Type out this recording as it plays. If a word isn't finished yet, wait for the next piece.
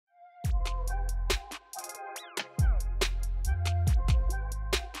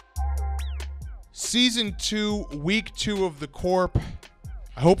Season 2, Week 2 of the Corp.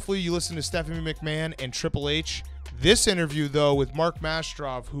 Hopefully you listen to Stephanie McMahon and Triple H. This interview, though, with Mark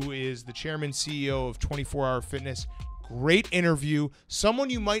Mastrov, who is the chairman CEO of 24 Hour Fitness. Great interview. Someone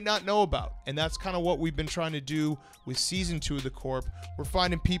you might not know about. And that's kind of what we've been trying to do with Season 2 of the Corp. We're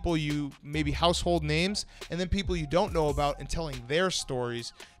finding people maybe household names, and then people you don't know about and telling their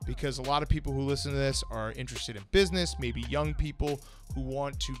stories, because a lot of people who listen to this are interested in business, maybe young people who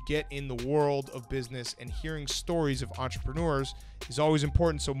want to get in the world of business, and hearing stories of entrepreneurs is always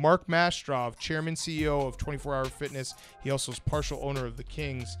important. So Mark Mastrov, chairman, CEO of 24 Hour Fitness. He also is partial owner of the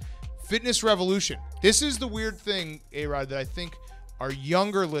Kings. Fitness revolution. This is the weird thing, Arod, that I think our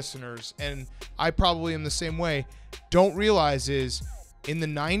younger listeners, and I probably am the same way, don't realize is in the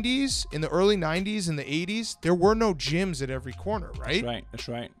 90s, in the early 90s and the 80s, there were no gyms at every corner, right? That's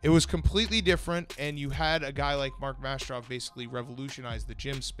right. It was completely different, and you had a guy like Mark Mastrov basically revolutionize the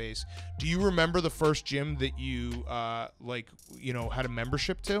gym space. Do you remember the first gym that you had a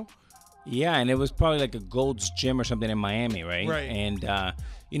membership to? Yeah, and it was probably like a Gold's Gym or something in Miami, right? Right. And,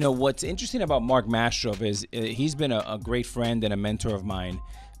 what's interesting about Mark Mastrov is he's been a great friend and a mentor of mine.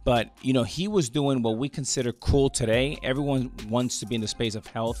 But, he was doing what we consider cool today. Everyone wants to be in the space of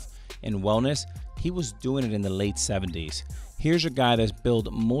health and wellness. He was doing it in the late 70s. Here's a guy that's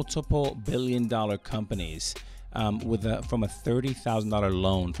built multiple billion-dollar companies from a $30,000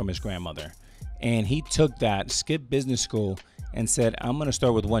 loan from his grandmother. And he took that, skipped business school, and said, I'm going to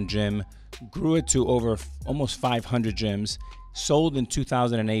start with one gym, grew it to over almost 500 gyms, sold in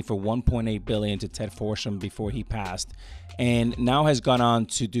 2008 for $1.8 billion to Ted Forsham before he passed, and now has gone on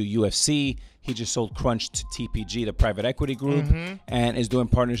to do UFC. He just sold Crunch to TPG, the private equity group, and is doing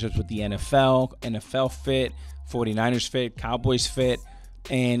partnerships with the NFL Fit, 49ers Fit, Cowboys Fit,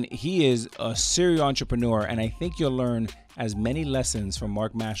 and he is a serial entrepreneur, and I think you'll learn as many lessons from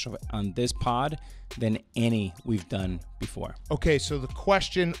Mark Mastrov on this pod than any we've done before. Okay, so the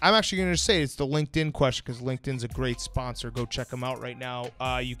question, I'm actually going to say it's the LinkedIn question, because LinkedIn's a great sponsor. Go check them out right now.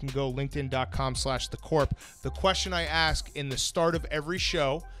 You can go linkedin.com/thecorp. The question I ask in the start of every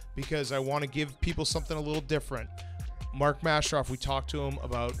show, because I want to give people something a little different. Mark Mastrov, we talked to him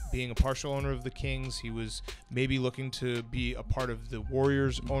about being a partial owner of the Kings. He was maybe looking to be a part of the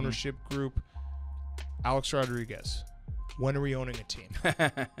Warriors ownership group. Alex Rodriguez, when are we owning a team?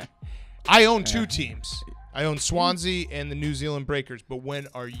 I own two teams. I own Swansea and the New Zealand Breakers. But when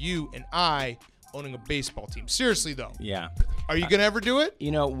are you and I owning a baseball team? Seriously, though. Yeah. Are you going to ever do it?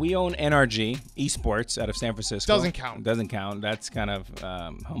 We own NRG Esports out of San Francisco. Doesn't count. Doesn't count. That's kind of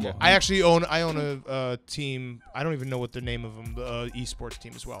humble. Yeah. I own a team. I don't even know what the name of them. The esports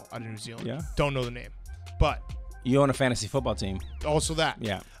team as well out of New Zealand. Yeah. Don't know the name. But you own a fantasy football team. Also that.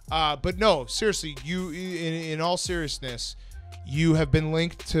 Yeah. But no, seriously, you in all seriousness, you have been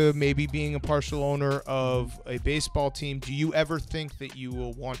linked to maybe being a partial owner of a baseball team. Do you ever think that you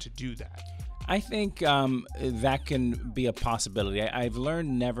will want to do that? I think that can be a possibility. I've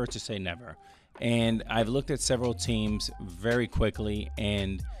learned never to say never. And I've looked at several teams very quickly,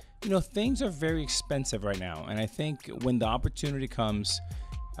 and, things are very expensive right now. And I think when the opportunity comes,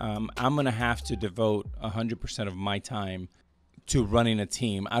 I'm going to have to devote 100% of my time to running a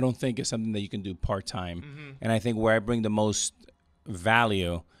team. I don't think it's something that you can do part-time. And I think where I bring the most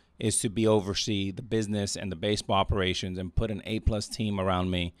value is to oversee the business and the baseball operations and put an A-plus team around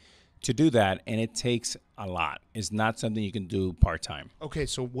me to do that, and it takes a lot. It's not something you can do part-time. Okay,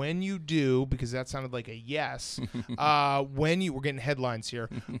 so when you do, because that sounded like a yes, we're getting headlines here.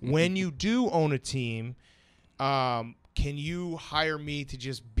 When you do own a team, can you hire me to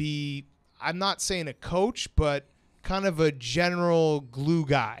just be, I'm not saying a coach, but kind of a general glue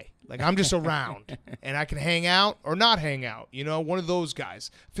guy? Like, I'm just around, and I can hang out or not hang out. One of those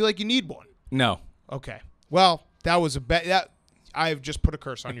guys. I feel like you need one. No. Okay. Well, that was a bet. I've just put a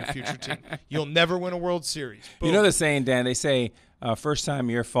curse on your future team. You'll never win a World Series. Boom. You know the saying, Dan? They say, first time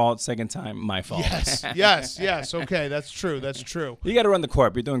your fault, second time my fault. Yes. Okay, that's true. You got to run the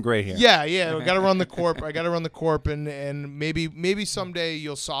Corp. You're doing great here. Yeah. I got to run the Corp. And maybe someday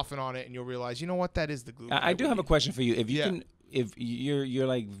you'll soften on it and you'll realize, you know what, that is the glue. I do have a question for you. If you're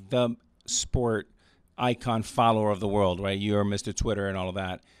like the sport icon follower of the world, right? You're Mr. Twitter and all of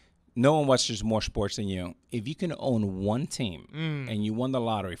that. No one watches more sports than you. If you can own one team and you won the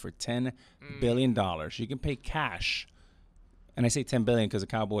lottery for $10 billion, you can pay cash. And I say $10 billion because the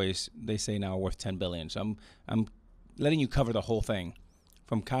Cowboys, they say now, are worth $10 billion. So I'm letting you cover the whole thing.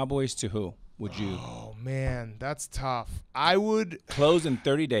 From Cowboys to who would you? Oh, man, that's tough. I would close in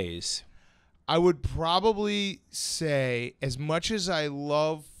 30 days. I would probably say, as much as I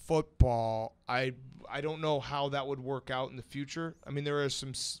love football, I don't know how that would work out in the future. I mean, there are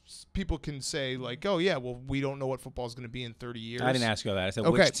some people can say like, oh yeah, well we don't know what football is going to be in 30 years. I didn't ask you that. I said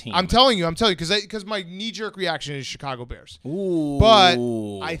okay. Which team. I'm telling you, because my knee-jerk reaction is Chicago Bears. Ooh. But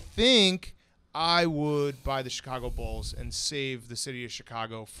I think I would buy the Chicago Bulls and save the city of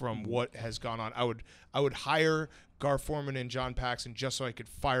Chicago from what has gone on. I would hire Gar Forman and John Paxson just so I could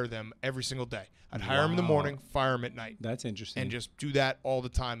fire them every single day. I'd hire them in the morning, fire them at night. That's interesting. And just do that all the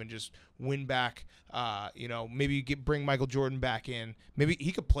time and just win back. Maybe bring Michael Jordan back in. Maybe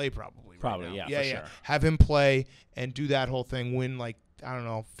he could play probably. Probably, right now. yeah, for sure. Have him play and do that whole thing. Win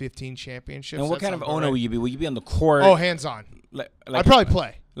 15 championships. And what kind of owner will you be? Will you be on the court? Oh, hands on. I'd probably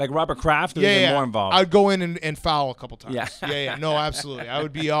play. Like Robert Kraft, or even more involved? I'd go in and foul a couple times. Yeah. No, absolutely. I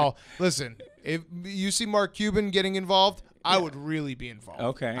would be all. Listen, if you see Mark Cuban getting involved, I would really be involved.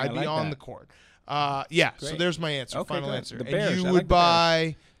 Okay, I'd be on the court. So there's my answer. Okay, Final good. answer. The Bears. And you would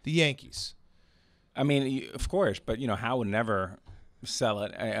buy the Yankees. I mean, of course, but Hal would never sell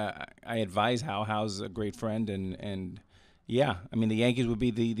it. I advise Hal. Hal's a great friend, and yeah, I mean the Yankees would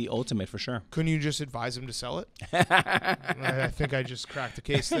be the ultimate for sure. Couldn't you just advise him to sell it? I think I just cracked the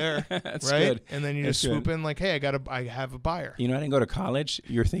case there. That's right? good. And then you just swoop in like, hey, I have a buyer. I didn't go to college.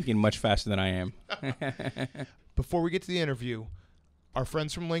 You're thinking much faster than I am. Before we get to the interview, our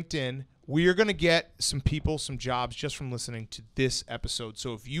friends from LinkedIn, we are going to get some people, some jobs just from listening to this episode.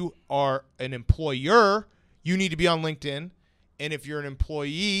 So if you are an employer, you need to be on LinkedIn. And if you're an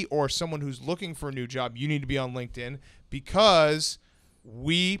employee or someone who's looking for a new job, you need to be on LinkedIn because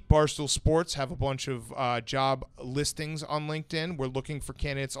we, Barstool Sports, have a bunch of job listings on LinkedIn. We're looking for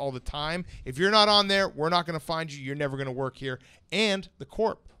candidates all the time. If you're not on there, we're not going to find you. You're never going to work here. And the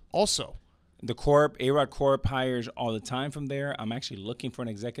Corp also. The Corp, Arod Corp hires all the time from there. I'm actually looking for an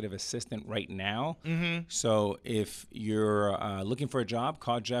executive assistant right now. Mm-hmm. So if you're looking for a job,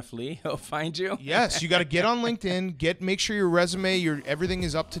 call Jeff Lee. He'll find you. Yes, you got to get on LinkedIn. Make sure your resume, everything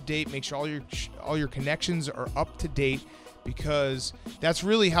is up to date. Make sure all your connections are up to date, because that's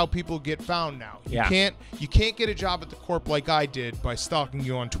really how people get found now. You can't get a job at the Corp like I did by stalking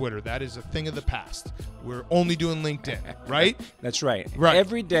you on Twitter. That is a thing of the past. We're only doing LinkedIn, right? That's right. Right.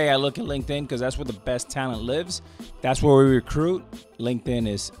 Every day I look at LinkedIn because that's where the best talent lives. That's where we recruit. LinkedIn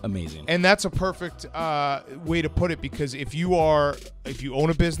is amazing. And that's a perfect way to put it, because if you own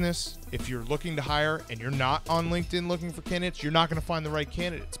a business, if you're looking to hire and you're not on LinkedIn looking for candidates, you're not going to find the right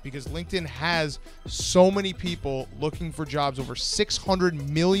candidates, because LinkedIn has so many people looking for jobs, over 600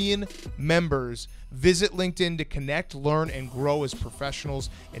 million members. Visit LinkedIn to connect, learn, and grow as professionals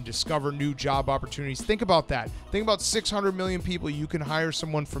and discover new job opportunities. Think about that. Think about 600 million people. You can hire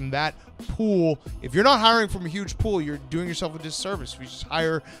someone from that pool. If you're not hiring from a huge pool, you're doing yourself a disservice. If you just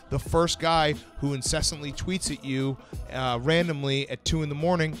hire the first guy who incessantly tweets at you randomly at 2 in the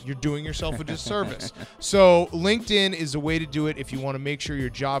morning, you're doing yourself a disservice. So LinkedIn is a way to do it if you want to make sure your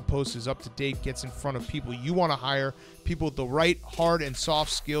job post is up to date, gets in front of people you want to hire, people with the right hard and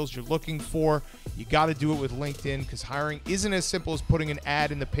soft skills you're looking for. You got to do it with LinkedIn, because hiring isn't as simple as putting an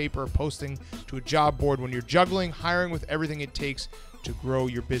ad in the paper or posting to a job board. When you're juggling hiring with everything it takes to grow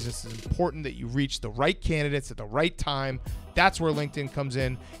your business, it's important that you reach the right candidates at the right time. That's where LinkedIn comes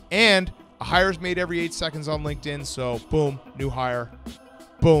in. And a hire is made every 8 seconds on LinkedIn. So boom, new hire.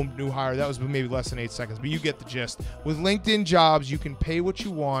 Boom, new hire. That was maybe less than 8 seconds, but you get the gist. With LinkedIn Jobs, you can pay what you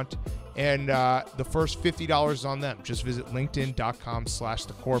want, and the first $50 is on them. Just visit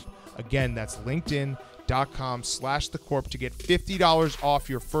linkedin.com/thecorp. Again, that's linkedin.com/thecorp to get $50 off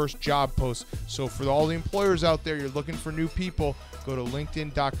your first job post. So for all the employers out there, you're looking for new people, go to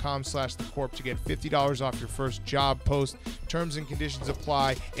linkedin.com/thecorp to get $50 off your first job post. Terms and conditions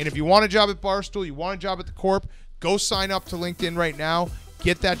apply. And if you want a job at Barstool, you want a job at the Corp, go sign up to LinkedIn right now.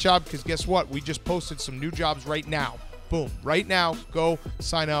 Get that job, because guess what? We just posted some new jobs right now. Boom. Right now, go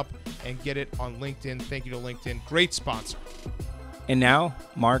sign up and get it on LinkedIn. Thank you to LinkedIn. Great sponsor. And now,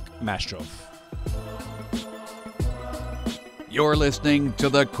 Mark Mastrov. You're listening to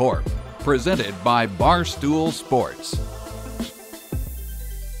The Corp, presented by Barstool Sports.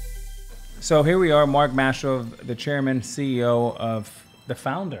 So here we are, Mark Mastrov, the chairman, CEO the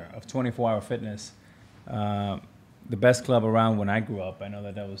founder of 24 Hour Fitness, the best club around when I grew up. I know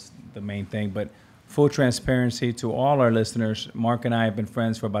that was the main thing, but full transparency to all our listeners, Mark and I have been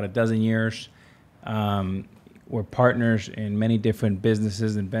friends for about a dozen years. We're partners in many different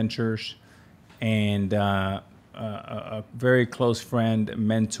businesses and ventures, and a very close friend,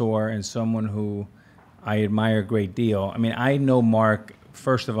 mentor, and someone who I admire a great deal. I mean, I know Mark,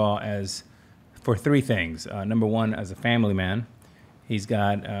 first of all, for three things. Number one, as a family man. He's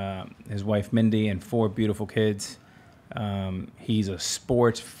got his wife, Mindy, and 4 beautiful kids. He's a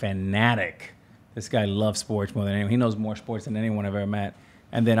sports fanatic. This guy loves sports more than anyone. He knows more sports than anyone I've ever met.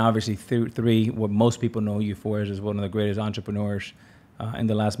 And then obviously three, what most people know you for is one of the greatest entrepreneurs in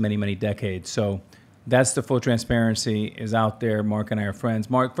the last many, many decades. So that's the full transparency is out there. Mark and I are friends.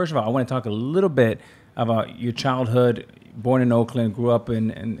 Mark, first of all, I want to talk a little bit about your childhood. Born in Oakland, grew up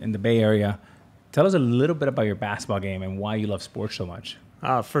in the Bay Area. Tell us a little bit about your basketball game and why you love sports so much.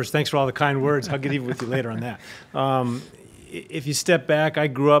 First, thanks for all the kind words. I'll get even with you later on that. If you step back, I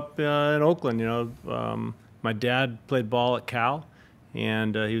grew up in Oakland. My dad played ball at Cal,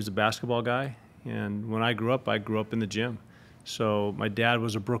 and he was a basketball guy. And when I grew up in the gym. So my dad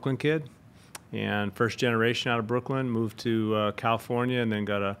was a Brooklyn kid, and first generation out of Brooklyn, moved to California, and then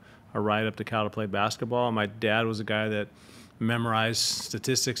got a ride up to Cal to play basketball. And my dad was a guy that memorized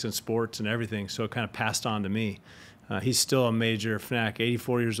statistics and sports and everything, so it kind of passed on to me. He's still a major fanatic,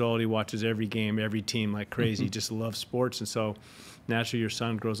 84 years old. He watches every game, every team like crazy. He just loves sports, and so naturally your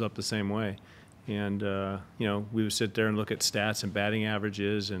son grows up the same way. And, we would sit there and look at stats and batting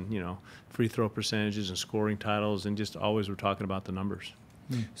averages and, free throw percentages and scoring titles, and just always we're talking about the numbers.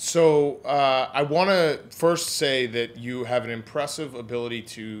 So I want to first say that you have an impressive ability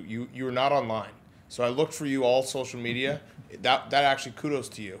you're not online. So I looked for you all social media. That actually kudos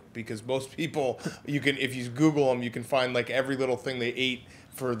to you, because most people, if you Google them, you can find like every little thing they ate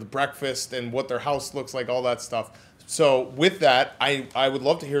for the breakfast and what their house looks like, all that stuff. So with that, I would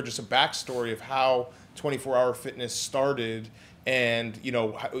love to hear just a backstory of how 24-Hour Fitness started, and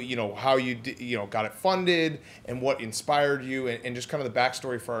how you got it funded and what inspired you, and just kind of the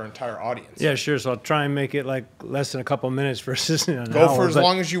backstory for our entire audience. Yeah, sure. So I'll try and make it like less than a couple minutes versus an Go hour, for as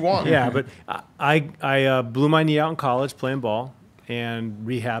long as you want. Yeah, but I blew my knee out in college playing ball and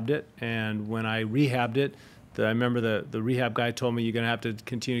rehabbed it. And when I rehabbed it, I remember the rehab guy told me you're going to have to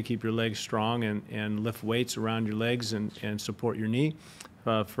continue to keep your legs strong and lift weights around your legs and support your knee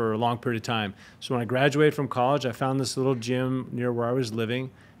for a long period of time. So when I graduated from college, I found this little gym near where I was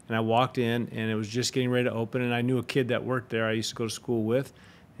living, and I walked in, and it was just getting ready to open, and I knew a kid that worked there I used to go to school with.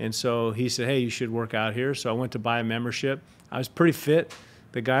 And so he said, hey, you should work out here. So I went to buy a membership. I was pretty fit.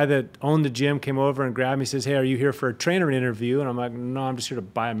 The guy that owned the gym came over and grabbed me and says, hey, are you here for a trainer interview? And I'm like, no, I'm just here to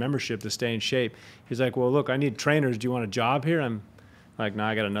buy a membership to stay in shape. He's like, well, look, I need trainers. Do you want a job here? I'm like, no,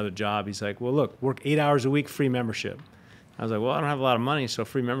 I got another job. He's like, well, look, work 8 hours a week, free membership. I was like, well, I don't have a lot of money, so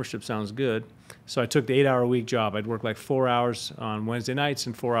free membership sounds good. So I took the 8-hour-a-week job. I'd work like 4 hours on Wednesday nights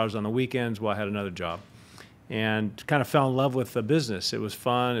and 4 hours on the weekends while I had another job. And kind of fell in love with the business. It was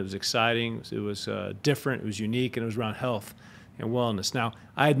fun. It was exciting. It was different. It was unique, and it was around health and wellness. Now,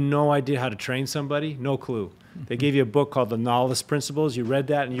 I had no idea how to train somebody, no clue. They gave you a book called The Novice Principles. You read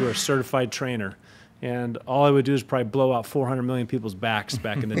that, and you were a certified trainer. And all I would do is probably blow out 400 million people's backs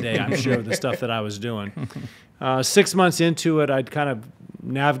back in the day, I'm sure, the stuff that I was doing. 6 months into it, I'd kind of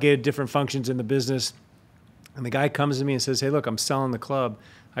navigated different functions in the business. And the guy comes to me and says, hey, look, I'm selling the club.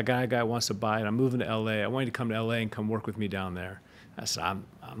 A guy wants to buy it. I'm moving to L.A. I want you to come to L.A. and come work with me down there. I said, I'm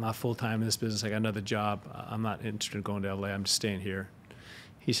not full-time in this business. I got another job. I'm not interested in going to L.A. I'm just staying here.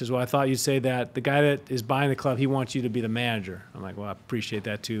 He says, well, I thought you'd say that the guy that is buying the club, he wants you to be the manager. I'm like, well, I appreciate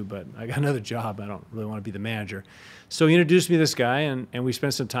that too, but I got another job. I don't really want to be the manager. So he introduced me to this guy, and we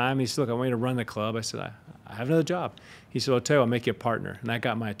spent some time. He said, look, I want you to run the club. I said, I have another job. He said, I'll tell you, I'll make you a partner. And that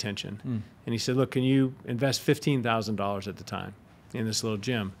got my attention. And he said, look, can you invest $15,000 at the time in this little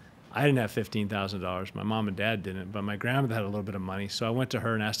gym? I didn't have $15,000. My mom and dad didn't, but my grandmother had a little bit of money. So I went to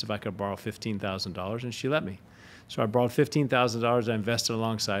her and asked if I could borrow $15,000, and she let me. So I borrowed $15,000. I invested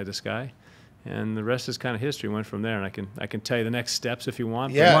alongside this guy, and the rest is kind of history. Went from there, and I can tell you the next steps if you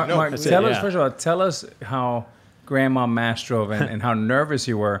want. Yeah, Mark, tell us, first of all, tell us how Grandma Mastrov and how nervous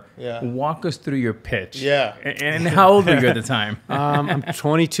you were. Yeah. Walk us through your pitch. Yeah. And how old were you at the time? I'm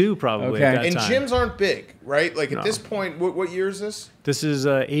 22 probably at that and time. gyms aren't big, right? Like No. at this point, what year is this? This is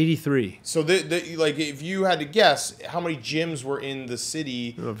 83. So like if you had to guess, how many gyms were in the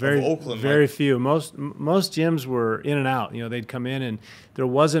city of Oakland? Very few. Most gyms were in and out. They'd come in, and there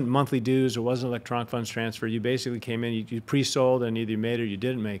wasn't monthly dues. There wasn't electronic funds transfer. You basically came in, you pre-sold, and either you made it or you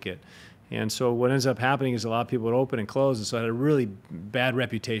didn't make it. And so what ends up happening is a lot of people would open and close, and so I had a really bad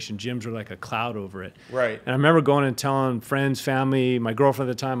reputation. Gyms were like a cloud over it. Right. And I remember going and telling friends, family, my girlfriend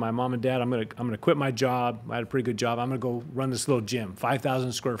at the time, my mom and dad, I'm gonna quit my job. I had a pretty good job. I'm gonna go run this little gym,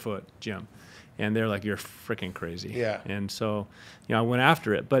 5,000 square foot gym. And they're like, you're freaking crazy. Yeah. And so, I went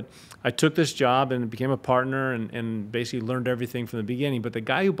after it. But I took this job and became a partner and basically learned everything from the beginning. But the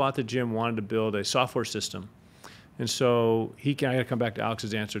guy who bought the gym wanted to build a software system. And so I got to come back to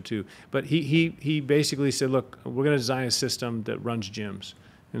Alex's answer too. But he basically said, look, we're going to design a system that runs gyms.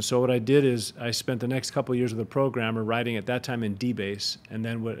 And so what I did is I spent the next couple of years with a programmer writing at that time in DBase, and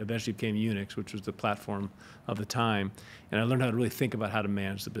then what eventually became Unix, which was the platform of the time. And I learned how to really think about how to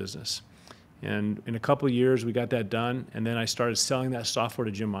manage the business. And in a couple of years, we got that done, and then I started selling that software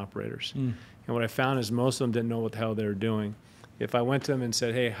to gym operators. And what I found is most of them didn't know what the hell they were doing. If I went to them and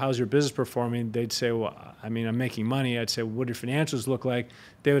said, hey, how's your business performing? They'd say, well, I mean, I'm making money. I'd say, well, what do your financials look like?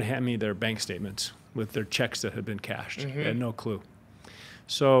 They would hand me their bank statements with their checks that had been cashed. They had no clue.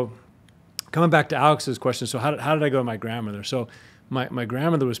 So coming back to Alex's question, so how did I go to my grandmother? So my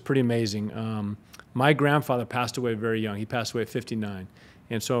grandmother was pretty amazing. My grandfather passed away very young. He passed away at 59.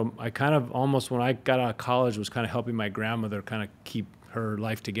 And so I kind of almost, when I got out of college, was kind of helping my grandmother kind of keep her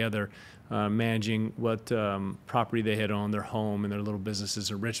life together, managing what property they had owned, their home and their little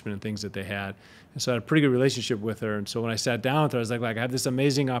businesses in Richmond and things that they had. And so I had a pretty good relationship with her. And so when I sat down with her, I was like I have this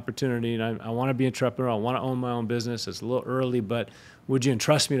amazing opportunity, and I want to be an entrepreneur. I want to own my own business. It's a little early, but would you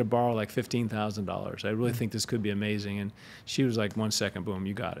entrust me to borrow like $15,000? I really think this could be amazing. And she was like, 1 second, boom,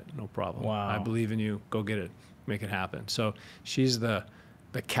 you got it. No problem. Wow. I believe in you. Go get it. Make it happen. So she's the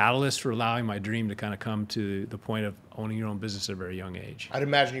catalyst for allowing my dream to kind of come to the point of owning your own business at a very young age. I'd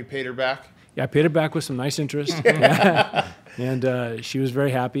imagine you paid her back. Yeah, I paid her back with some nice interest. And she was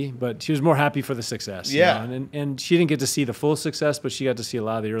very happy, but she was more happy for the success. Yeah. You know? And she didn't get to see the full success, but she got to see a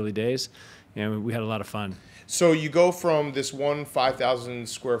lot of the early days, and we had a lot of fun. So you go from this 5,000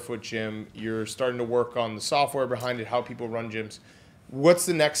 square foot gym, you're starting to work on the software behind it, how people run gyms. What's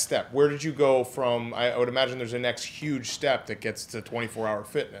the next step? Where did you go from? I would imagine there's a next huge step that gets to 24-hour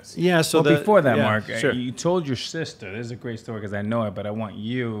fitness. Yeah. So before that, yeah, Mark, sure. you told your sister. This is a great story because I know it, but I want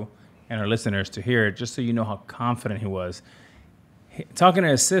you and our listeners to hear it just so you know how confident he was. Talking to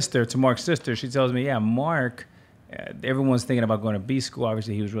his sister, to Mark's sister, she tells me, yeah, Mark, everyone's thinking about going to B school.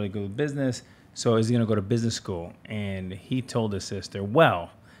 Obviously, he was really good with business. So is he going to go to business school? And he told his sister,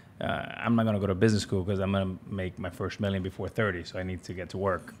 well, I'm not going to go to business school because I'm going to make my first $1 million before 30, so I need to get to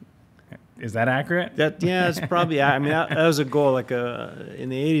work. Is that accurate? Yeah, it's probably. I mean, that was a goal. Like in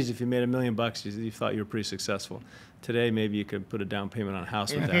the '80s, if you made $1 million, you thought you were pretty successful. Today, maybe you could put a down payment on a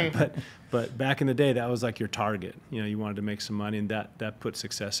house with that. But back in the day, that was like your target. You know, you wanted to make some money, and that put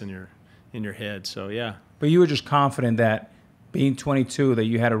success in your head. So yeah. But you were just confident that being 22, that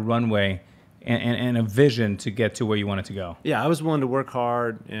you had a runway and a vision to get to where you wanted to go. Yeah, I was willing to work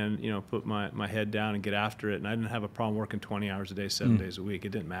hard and, you know, put my head down and get after it. And I didn't have a problem working 20 hours a day, 7 days a week. It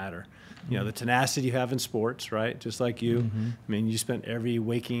didn't matter. You know, the tenacity you have in sports, right? Just like you. I mean, you spent every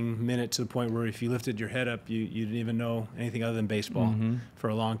waking minute to the point where if you lifted your head up, you didn't even know anything other than baseball for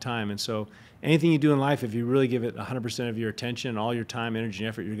a long time. And so anything you do in life, if you really give it 100% of your attention, all your time, energy, and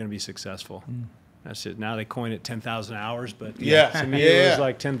effort, you're going to be successful. That's it. Now they coin it 10,000 hours, but to me it was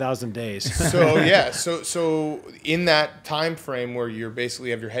like 10,000 days. So so in that time frame where you're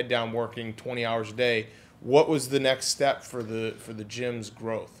basically have your head down working 20 hours a day, what was the next step for the gym's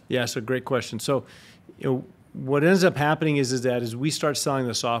growth? Yeah, so great question. So, you know, what ends up happening is that as we start selling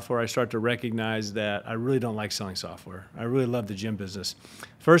the software, I start to recognize that I really don't like selling software. I really love the gym business.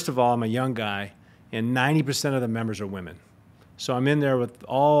 First of all, I'm a young guy, and 90% of the members are women. So I'm in there with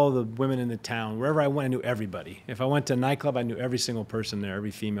all the women in the town. Wherever I went, I knew everybody. If I went to a nightclub, I knew every single person there,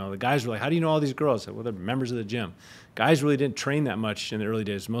 every female. The guys were like, how do you know all these girls? I said, well, they're members of the gym. Guys really didn't train that much in the early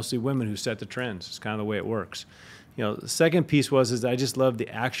days. Mostly women who set the trends. It's kind of the way it works. You know, the second piece was I just loved the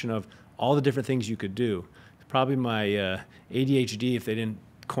action of all the different things you could do. Probably my ADHD, if they didn't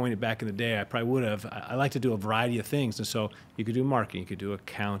coin it back in the day, I probably would have. I like to do a variety of things. And so you could do marketing, you could do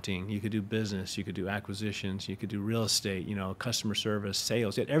accounting, you could do business, you could do acquisitions, you could do real estate, you know, customer service,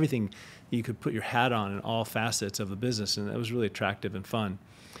 sales. You had everything you could put your hat on in all facets of the business. And that was really attractive and fun.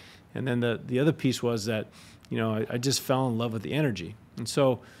 And then the other piece was that, you know, I just fell in love with the energy. And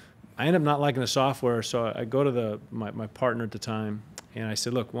so I ended up not liking the software. So I go to my partner at the time and I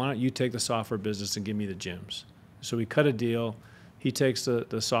said, look, why don't you take the software business and give me the gyms? So we cut a deal. He takes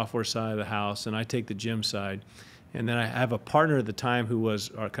the software side of the house, and I take the gym side. And then I have a partner at the time who was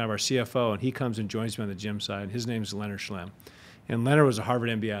kind of our CFO, and he comes and joins me on the gym side. His name is Leonard Schlemm. And Leonard was a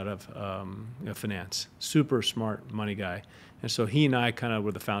Harvard MBA out of finance, super smart money guy. And so he and I kind of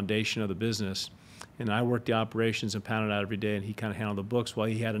were the foundation of the business. And I worked the operations and pounded out every day, and he kind of handled the books while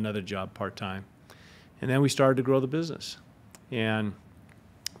he had another job part-time. And then we started to grow the business. And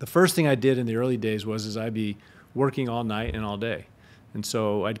the first thing I did in the early days was I'd be working all night and all day. And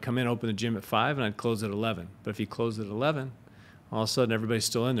so I'd come in, open the gym at 5, and I'd close at 11. But if you close at 11, all of a sudden everybody's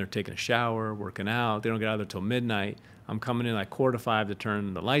still in there taking a shower, working out. They don't get out of there till midnight. I'm coming in like 4 to 5 to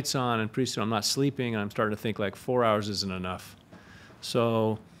turn the lights on, and pretty soon I'm not sleeping, and I'm starting to think like 4 hours isn't enough.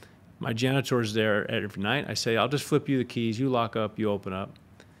 So my janitor's there every night. I say, I'll just flip you the keys. You lock up, you open up.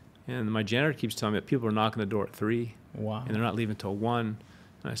 And my janitor keeps telling me that people are knocking the door at 3. Wow. And they're not leaving till 1.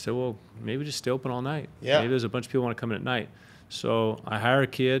 And I said, well, maybe just stay open all night. Yeah. Maybe there's a bunch of people want to come in at night. So I hire a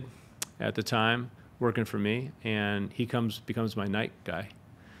kid at the time working for me, and he becomes my night guy.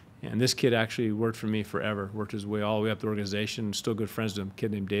 And this kid actually worked for me forever, worked his way all the way up the organization, still good friends with him, a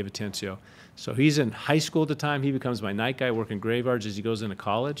kid named David Tencio. So he's in high school at the time. He becomes my night guy, working graveyards as he goes into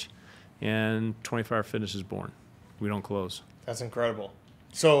college, and 24 Hour Fitness is born. We don't close. That's incredible.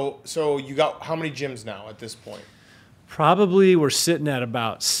 So you got how many gyms now at this point? Probably we're sitting at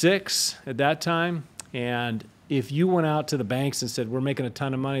about 6 at that time, and if you went out to the banks and said, we're making a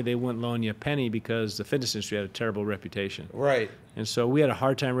ton of money, they wouldn't loan you a penny because the fitness industry had a terrible reputation. Right. And so we had a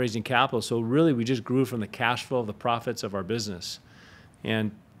hard time raising capital. So really we just grew from the cash flow of the profits of our business.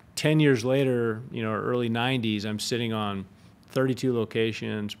 And 10 years later, early 90s, I'm sitting on 32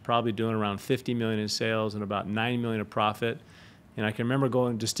 locations, probably doing around 50 million in sales and about 9 million of profit. And I can remember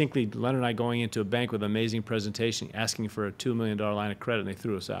Leonard and I going into a bank with an amazing presentation, asking for a $2 million line of credit, and they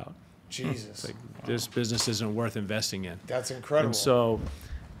threw us out. Jesus. This business isn't worth investing in. That's incredible. And so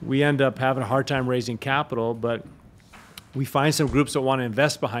we end up having a hard time raising capital, but we find some groups that want to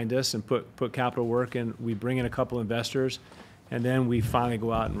invest behind us and put capital work, and we bring in a couple investors, and then we finally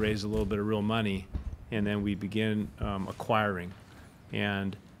go out and raise a little bit of real money, and then we begin acquiring.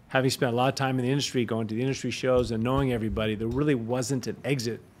 And having spent a lot of time in the industry, going to the industry shows and knowing everybody, there really wasn't an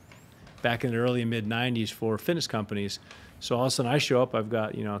exit back in the early and mid-90s for fitness companies. So all of a sudden I show up, I've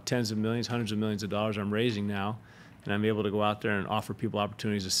got tens of millions, hundreds of millions of dollars I'm raising now, and I'm able to go out there and offer people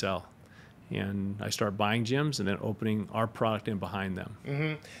opportunities to sell. And I start buying gyms and then opening our product in behind them.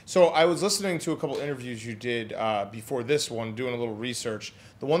 Mm-hmm. So I was listening to a couple interviews you did before this one, doing a little research.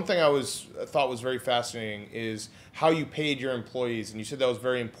 The one thing I thought was very fascinating is how you paid your employees, and you said that was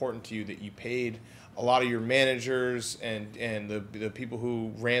very important to you, that you paid a lot of your managers and the people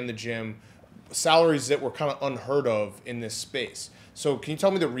who ran the gym salaries that were kind of unheard of in this space. So can you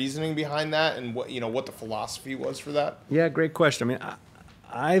tell me the reasoning behind that and what the philosophy was for that? Yeah, great question. I mean,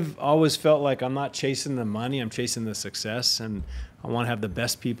 I've always felt like I'm not chasing the money, I'm chasing the success, and I want to have the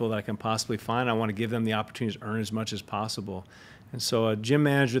best people that I can possibly find. I want to give them the opportunity to earn as much as possible. And so a gym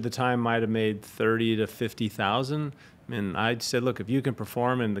manager at the time might have made $30,000 to $50,000. And I said, look, if you can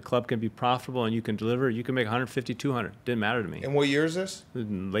perform and the club can be profitable and you can deliver, you can make $150,000, $200,000. Didn't matter to me. And what year is this?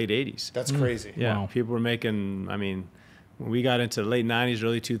 In late 80s. That's crazy. Yeah, Wow. People were making, when we got into the late 90s,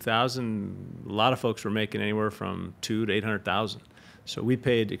 early 2000, a lot of folks were making anywhere from $200,000 to $800,000. So we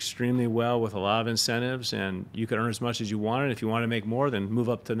paid extremely well with a lot of incentives, and you could earn as much as you wanted. If you want to make more, then move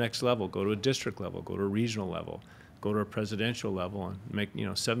up to the next level, go to a district level, go to a regional level, go to a presidential level and make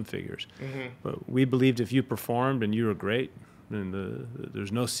 7 figures. Mm-hmm. But we believed if you performed and you were great, then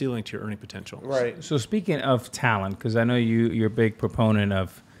there's no ceiling to your earning potential. Right. So speaking of talent, because I know you're a big proponent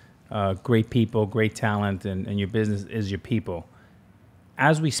of great people, great talent, and your business is your people.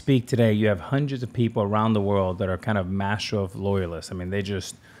 As we speak today, you have hundreds of people around the world that are kind of Mastrov loyalists. I mean,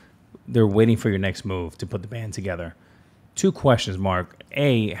 they're waiting for your next move to put the band together. 2 questions, Mark.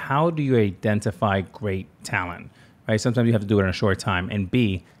 A, how do you identify great talent? Right? Sometimes you have to do it in a short time. And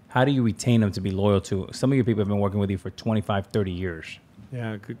B, how do you retain them to be loyal to? Some of your people have been working with you for 25, 30 years.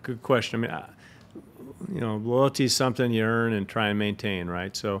 Yeah, good question. I mean, loyalty is something you earn and try and maintain,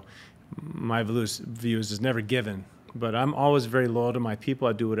 right? So my view is it's never given. But I'm always very loyal to my people.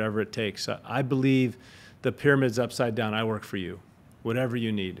 I do whatever it takes. I believe the pyramid's upside down. I work for you, whatever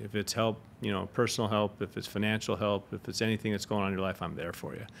you need. If it's help, personal help, if it's financial help, if it's anything that's going on in your life, I'm there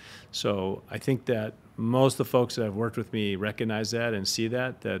for you. So I think that most of the folks that have worked with me recognize that and see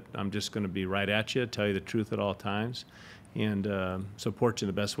that I'm just going to be right at you, tell you the truth at all times, and support you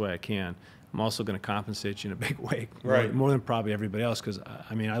in the best way I can. I'm also going to compensate you in a big way, right? More than probably everybody else, because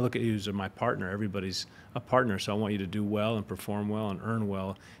I look at you as my partner. Everybody's a partner, so I want you to do well and perform well and earn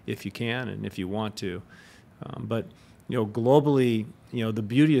well if you can and if you want to. But globally, the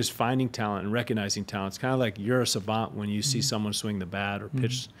beauty is finding talent and recognizing talent. It's kind of like you're a savant when you see someone swing the bat or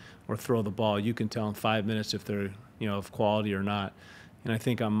pitch or throw the ball. You can tell in 5 minutes if they're of quality or not. And I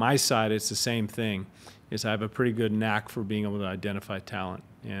think on my side, it's the same thing. Is I have a pretty good knack for being able to identify talent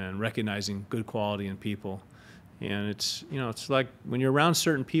and recognizing good quality in people. And it's like when you're around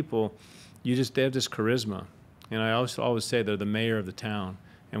certain people, they have this charisma. And I always say they're the mayor of the town.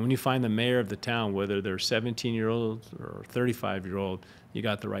 And when you find the mayor of the town, whether they're 17-year-old or 35-year-old, you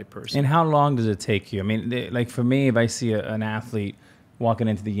got the right person. And how long does it take you? I mean, like for me, if I see an athlete walking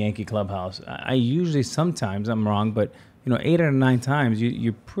into the Yankee clubhouse, I usually, sometimes I'm wrong, but 8 or 9 times,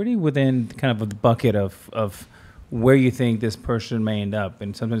 you're pretty within kind of the bucket of where you think this person may end up.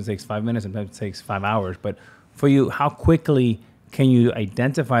 And sometimes it takes 5 minutes, sometimes it takes 5 hours. But for you, how quickly can you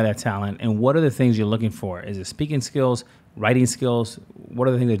identify that talent, and what are the things you're looking for? Is it speaking skills, writing skills? What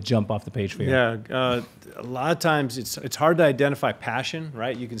are the things that jump off the page for you? Yeah, a lot of times it's hard to identify passion,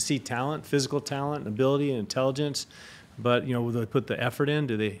 right? You can see talent, physical talent, ability, and intelligence, but will they put the effort in?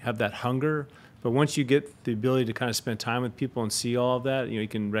 Do they have that hunger? But once you get the ability to kind of spend time with people and see all of that, you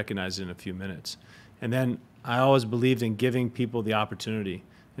can recognize it in a few minutes. And then I always believed in giving people the opportunity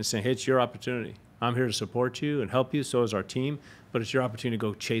and saying, hey, it's your opportunity. I'm here to support you and help you, so is our team, but it's your opportunity to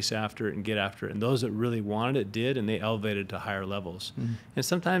go chase after it and get after it. And those that really wanted it did, and they elevated to higher levels. Mm-hmm. And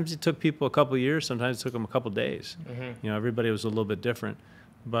sometimes it took people a couple of years, sometimes it took them a couple of days. Mm-hmm. Everybody was a little bit different.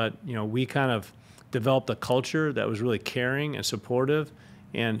 But, we kind of developed a culture that was really caring and supportive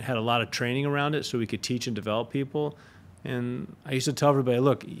and had a lot of training around it so we could teach and develop people. And I used to tell everybody,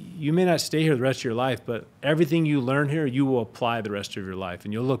 look, you may not stay here the rest of your life, but everything you learn here, you will apply the rest of your life.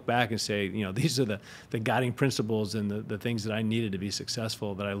 And you'll look back and say, these are the guiding principles and the things that I needed to be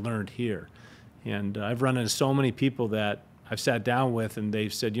successful that I learned here. And I've run into so many people that I've sat down with, and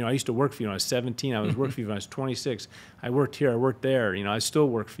they've said, I used to work for you when I was 17. I was working for you when I was 26. I worked here. I worked there. I still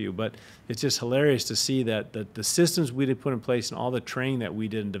work for you. But it's just hilarious to see that the systems we did put in place and all the training that we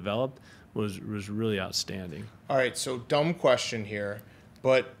did and developed was really outstanding. All right, so dumb question here,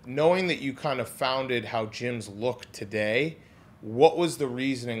 but knowing that you kind of founded how gyms look today, what was the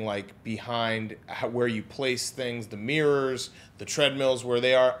reasoning like behind where you place things, the mirrors, the treadmills, where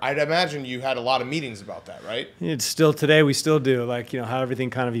they are? I'd imagine you had a lot of meetings about that, right? It's still today, we still do, how everything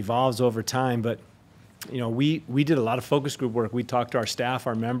kind of evolves over time. But, we did a lot of focus group work. We talked to our staff,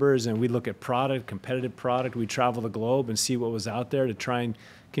 our members, and we look at product, competitive product. We travel the globe and see what was out there to try and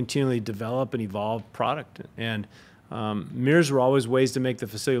continually develop and evolve product. And mirrors were always ways to make the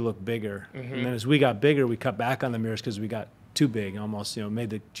facility look bigger. Mm-hmm. And then as we got bigger, we cut back on the mirrors because we got too big, almost,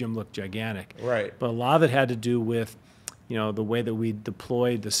 made the gym look gigantic. Right. But a lot of it had to do with, the way that we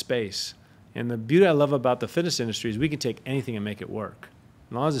deployed the space. And the beauty I love about the fitness industry is we can take anything and make it work.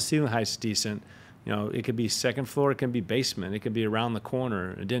 As long as the ceiling height's decent, it could be second floor, it can be basement, it could be around the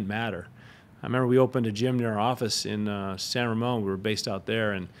corner. It didn't matter. I remember we opened a gym near our office in San Ramon. We were based out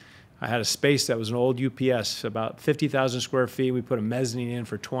there, and I had a space that was an old UPS, about 50,000 square feet. We put a mezzanine in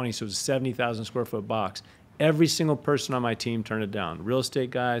for 20, so it was a 70,000 square foot box. Every single person on my team turned it down. Real estate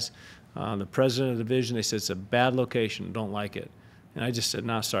guys, the president of the division, they said, it's a bad location, don't like it. And I just said,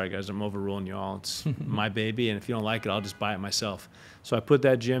 no, sorry guys, I'm overruling you all. It's my baby, and if you don't like it, I'll just buy it myself. So I put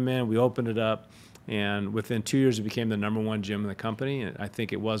that gym in, we opened it up, and within 2 years it became the #1 gym in the company, and I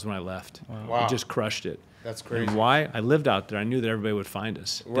think it was when I left. Wow. It just crushed it. That's crazy. And why? I lived out there. I knew that everybody would find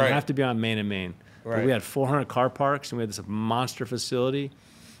us. Right. Didn't have to be on Main and Main. Right. But we had 400 car parks, and we had this monster facility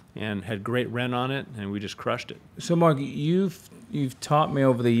and had great rent on it, and we just crushed it. So, Mark, you've taught me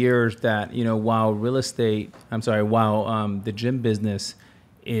over the years that, while the gym business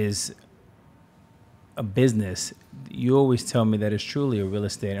is a business, you always tell me that it's truly a real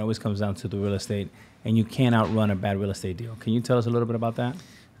estate. It always comes down to the real estate, and you can't outrun a bad real estate deal. Can you tell us a little bit about that?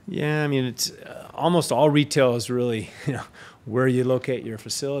 Yeah, it's almost all retail is really, where you locate your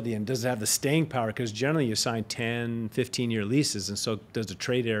facility, and does it have the staying power? Because generally you sign 10, 15-year leases, and so does the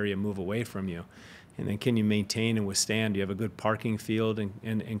trade area move away from you? And then can you maintain and withstand? Do you have a good parking field?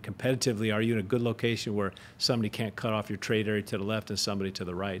 And competitively, are you in a good location where somebody can't cut off your trade area to the left and somebody to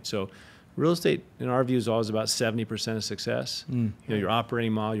the right? So real estate, in our view, is always about 70% of success. Your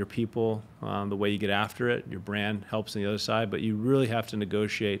operating model, your people, the way you get after it, your brand helps on the other side, but you really have to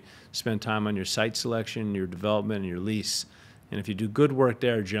negotiate, spend time on your site selection, your development, and your lease. And if you do good work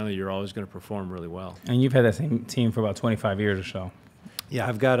there, generally you're always going to perform really well. And you've had that same team for about 25 years or so. Yeah,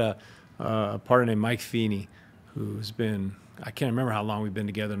 I've got a partner named Mike Feeney, who's been, I can't remember how long we've been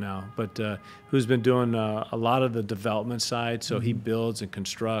together now, but who's been doing a lot of the development side. So he builds and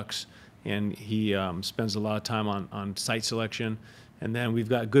constructs, and he spends a lot of time on site selection. And then we've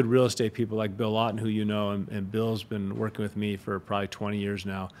got good real estate people like Bill Otten, who and Bill's been working with me for probably 20 years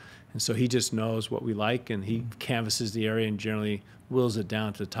now. And so he just knows what we like, and he canvasses the area and generally wills it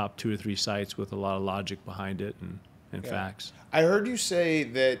down to the top 2 or 3 sites with a lot of logic behind it and facts. I heard you say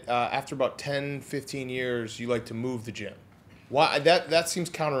that after about 10, 15 years, you like to move the gym. Why? That seems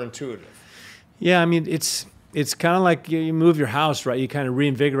counterintuitive. Yeah, it's kind of like you move your house, right? You kind of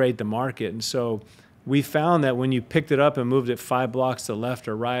reinvigorate the market. And so we found that when you picked it up and moved it 5 blocks to the left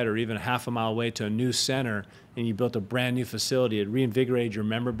or right, or even a half a mile away to a new center, and you built a brand new facility, it reinvigorated your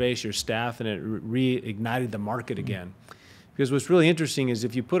member base, your staff, and it reignited the market again. Because what's really interesting is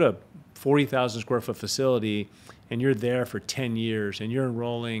if you put a 40,000 square foot facility and you're there for 10 years and you're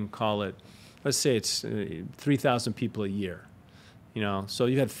enrolling, call it, let's say it's 3,000 people a year. So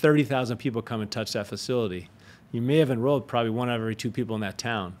you had 30,000 people come and touch that facility. you may have enrolled probably one out of every 2 people in that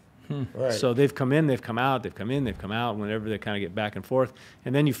town. Right. So they've come in, they've come out, they've come in, they've come out, whenever they kind of get back and forth.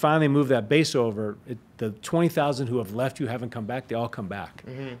 And then you finally move that base over. The 20,000 who have left you haven't come back, they all come back.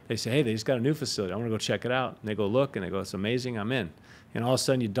 They say, hey, they just got a new facility. I want to go check it out. And they go look, and they go, it's amazing, I'm in. And all of a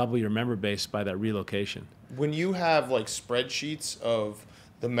sudden you double your member base by that relocation. When you have like spreadsheets of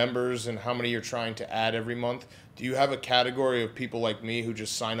the members and how many you're trying to add every month, do you have a category of people like me who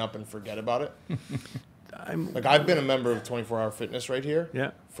just sign up and forget about it? I've been a member of 24 Hour Fitness right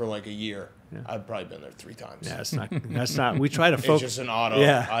here for like a year. Yeah. I've probably been there 3 times. Yeah, that's not. We try to focus. It's just an auto.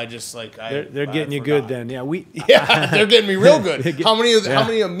 Yeah. I just like they're getting you good then. Yeah, they're getting me real good. How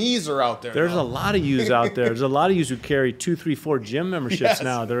many of me's are out there? There's a lot of yous out there. There's a lot of yous who carry 2, 3, 4 gym memberships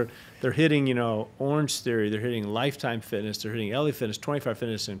now. They're hitting, Orange Theory, they're hitting Lifetime Fitness, they're hitting LA Fitness, 25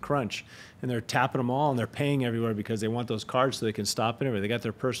 Fitness, and Crunch, and they're tapping them all, and they're paying everywhere because they want those cards so they can stop and everything. They got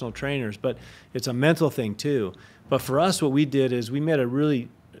their personal trainers, but it's a mental thing too. But for us, what we did is we made a really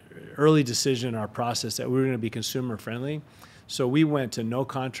early decision in our process that we were going to be consumer friendly. So we went to no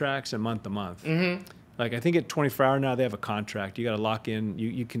contracts and month to month. Like I think at 24 Hour now they have a contract. You got to lock in.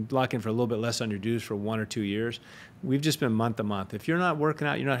 You can lock in for a little bit less on your dues for 1 or 2 years. We've just been month to month. If you're not working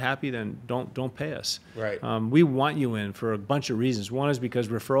out, you're not happy, then don't pay us. Right. We want you in for a bunch of reasons. One is because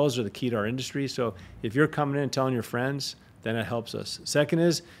referrals are the key to our industry. So if you're coming in and telling your friends, then it helps us. Second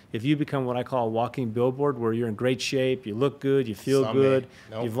is if you become what I call a walking billboard, where you're in great shape, you look good, you feel good,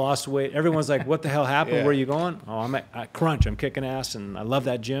 you've lost weight. Everyone's like, what the hell happened? Where are you going? Oh, I'm at Crunch. I'm kicking ass, and I love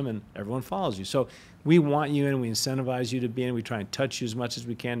that gym, and everyone follows you. So we want you in. We incentivize you to be in. We try and touch you as much as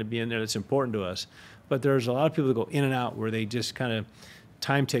we can to be in there. That's important to us. But there's a lot of people that go in and out where they just kind of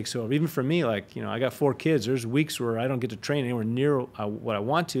time takes over. Even for me, like, I got 4 kids. There's weeks where I don't get to train anywhere near what I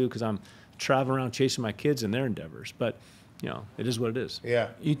want to because I'm traveling around chasing my kids and their endeavors. But it is what it is. Yeah.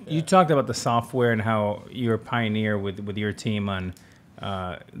 You talked about the software and how you're a pioneer with your team on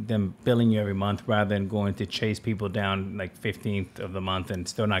them billing you every month rather than going to chase people down like 15th of the month and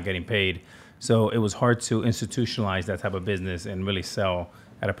still not getting paid. So it was hard to institutionalize that type of business and really sell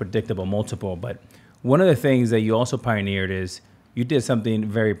at a predictable multiple. But one of the things that you also pioneered is you did something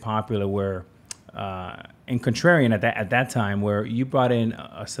very popular where, and contrarian at that time, where you brought in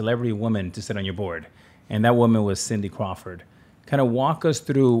a celebrity woman to sit on your board. And that woman was Cindy Crawford. Kind of walk us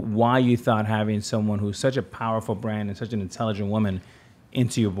through why you thought having someone who's such a powerful brand and such an intelligent woman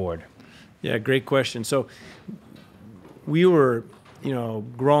into your board. Yeah, great question. So we were,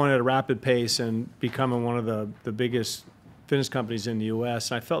 growing at a rapid pace and becoming one of the biggest fitness companies in the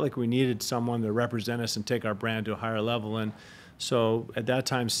U.S. And I felt like we needed someone to represent us and take our brand to a higher level. And so at that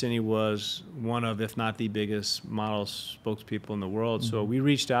time, Cindy was one of, if not the biggest model spokespeople in the world. So we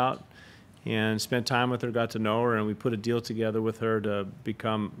reached out and spent time with her, got to know her, and we put a deal together with her to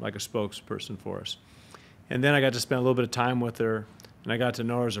become like a spokesperson for us. And then I got to spend a little bit of time with her, and I got to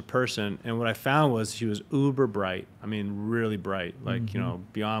know her as a person. And what I found was she was uber bright. I mean, really bright, like,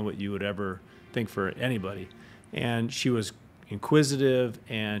 beyond what you would ever think for anybody. And she was inquisitive,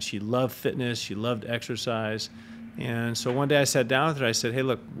 and she loved fitness. She loved exercise. And so one day I sat down with her. I said, hey,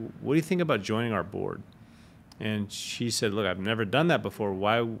 look, what do you think about joining our board? And she said, look, I've never done that before.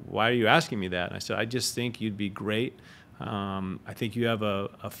 Why are you asking me that? And I said, I just think you'd be great. I think you have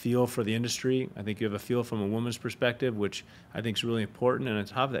a feel for the industry. I think you have a feel from a woman's perspective, which I think is really important. And on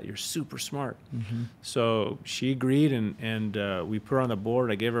top of that, you're super smart. So she agreed, and we put her on the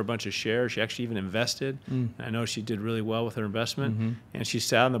board. I gave her a bunch of shares. She actually even invested. I know she did really well with her investment. And she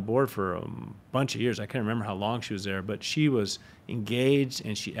sat on the board for a bunch of years. I can't remember how long she was there, but she was engaged,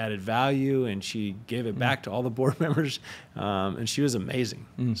 and she added value, and she gave it back to all the board members. And she was amazing.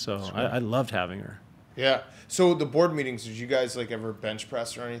 So I loved having her. Yeah. So the board meetings, did you guys ever bench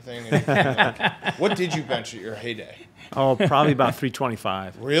press or anything? What did you bench at your heyday? Oh, probably about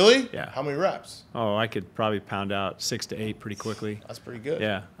 325. Really? Yeah. How many reps? Oh, I could probably pound out 6 to 8 pretty quickly. That's pretty good.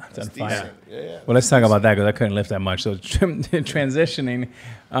 Yeah. That's decent. Yeah. Well, let's talk about that because I couldn't lift that much. So transitioning.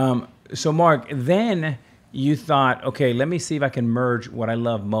 So Mark, then you thought, okay, let me see if I can merge what I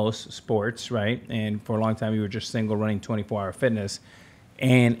love most, sports, right? And for a long time, you were just single running 24-hour fitness.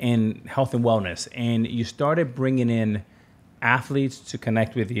 And health and wellness. And you started bringing in athletes to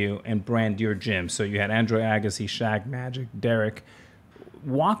connect with you and brand your gym. So you had Andre Agassi, Shaq, Magic, Derek.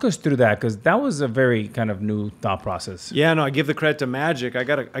 Walk us through that, because that was a very kind of new thought process. Yeah, no, I give the credit to Magic. I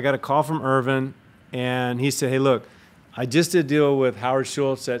got a call from Irvin, and he said, hey, look, I just did a deal with Howard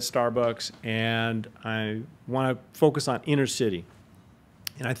Schultz at Starbucks, and I want to focus on inner city.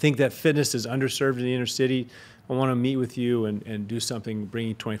 And I think that fitness is underserved in the inner city. I want to meet with you and do something,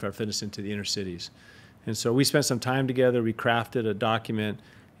 bringing 24-hour fitness into the inner cities. And so we spent some time together. We crafted a document,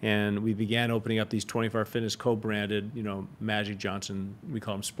 And we began opening up these 24-hour fitness co-branded, Magic Johnson, we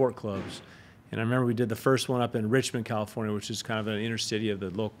call them sport clubs. And I remember we did the first one up in Richmond, California, which is kind of an inner city of the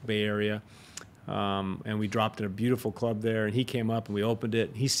local Bay Area. And we dropped in a beautiful club there, and he came up and we opened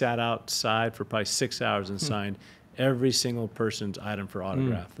it. He sat outside for probably 6 hours and signed every single person's item for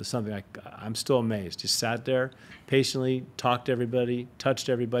autograph. It's something I'm still amazed. Just sat there patiently, talked to everybody, touched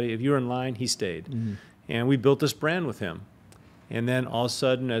everybody. If you were in line, he stayed. And we built this brand with him. And then all of a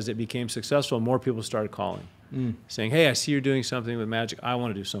sudden, as it became successful, more people started calling, saying, hey, I see you're doing something with Magic. I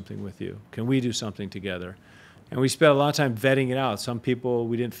want to do something with you. Can we do something together? And we spent a lot of time vetting it out. Some people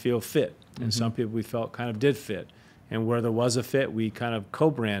we didn't feel fit, and some people we felt kind of did fit. And where there was a fit, we kind of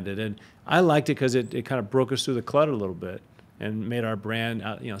co-branded. And I liked it because it kind of broke us through the clutter a little bit and made our brand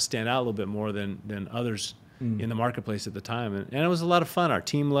stand out a little bit more than others in the marketplace at the time. And it was a lot of fun. Our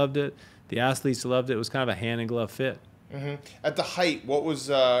team loved it. The athletes loved it. It was kind of a hand-in-glove fit. At the height, what was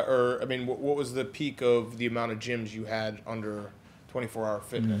what was the peak of the amount of gyms you had under 24-hour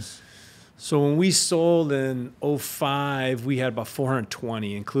fitness? So when we sold in 2005, we had about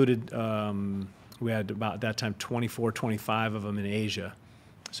 420, included, we had about at that time 24, 25 of them in Asia.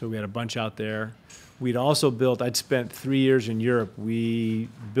 So we had a bunch out there. We'd also built, I'd spent 3 years in Europe. We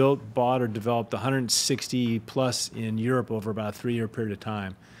built, bought, or developed 160 plus in Europe over about a 3-year period of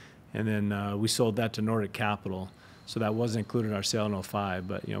time. And then we sold that to Nordic Capital. So that wasn't included in our sale in 2005,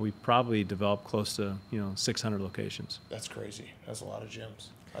 but we probably developed close to 600 locations. That's crazy. That's a lot of gyms.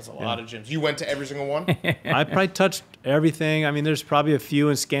 That's a lot of gyms. You went to every single one? I probably touched everything. I mean, there's probably a few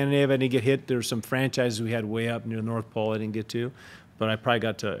in Scandinavia I didn't get hit. There's some franchises we had way up near the North Pole I didn't get to, but I probably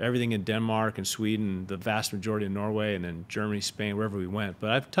got to everything in Denmark and Sweden, the vast majority of Norway, and then Germany, Spain, wherever we went.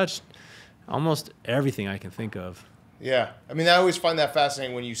 But I've touched almost everything I can think of. Yeah. I mean, I always find that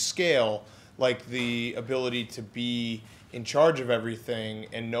fascinating when you scale, like the ability to be in charge of everything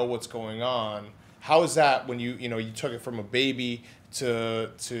and know what's going on. How is that when you took it from a baby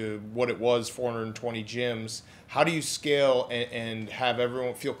to what it was, 420 gyms? How do you scale and have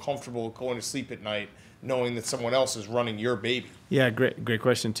everyone feel comfortable going to sleep at night knowing that someone else is running your baby? Yeah, great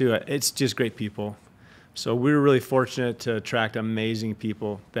question too. It's just great people. So we were really fortunate to attract amazing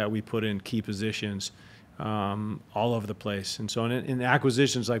people that we put in key positions all over the place. And so in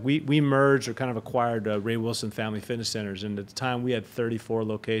acquisitions, like we merged or kind of acquired Ray Wilson Family Fitness Centers. And at the time we had 34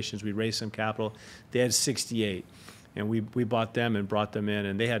 locations. We raised some capital. They had 68. And we bought them and brought them in.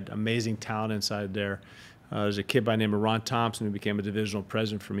 And they had amazing talent inside there. There's a kid by the name of Ron Thompson who became a divisional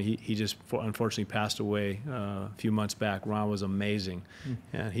president for me. He just unfortunately passed away a few months back. Ron was amazing,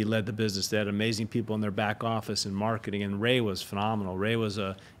 and he led the business. They had amazing people in their back office and marketing, and Ray was phenomenal. Ray was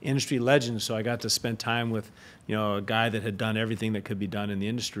a industry legend, so I got to spend time with a guy that had done everything that could be done in the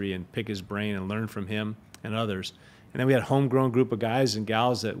industry and pick his brain and learn from him and others. And then we had a homegrown group of guys and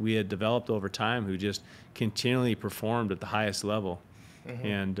gals that we had developed over time who just continually performed at the highest level.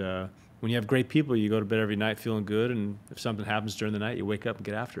 And when you have great people, you go to bed every night feeling good, and if something happens during the night, you wake up and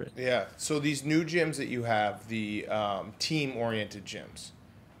get after it. Yeah. So these new gyms that you have, the team-oriented gyms,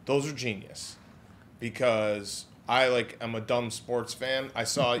 those are genius, because I'm a dumb sports fan. I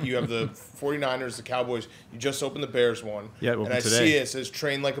saw you have the 49ers, the Cowboys. You just opened the Bears one. Yeah, and I see it says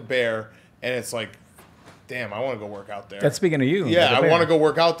 "Train like a bear," and it's like, damn, I want to go work out there. That's speaking of you. Yeah, I want to go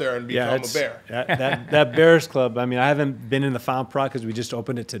work out there and become a bear. That Bears Club, I mean, I haven't been in the final product because we just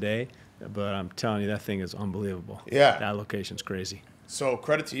opened it today, but I'm telling you, that thing is unbelievable. Yeah. That location's crazy. So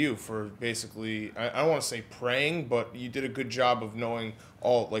credit to you for basically, I don't want to say praying, but you did a good job of knowing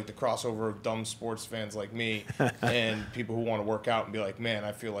all, like the crossover of dumb sports fans like me and people who want to work out and be like, man,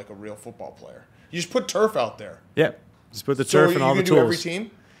 I feel like a real football player. You just put turf out there. Yeah, just put the turf and all the tools. So you can do every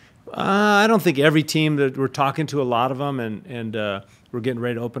team? I don't think every team. That we're talking to a lot of them, and we're getting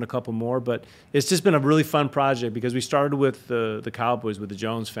ready to open a couple more. But it's just been a really fun project because we started with the Cowboys, with the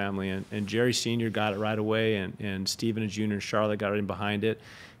Jones family, and Jerry Sr. got it right away, and Stephen and Jr. and Charlotte got right in behind it.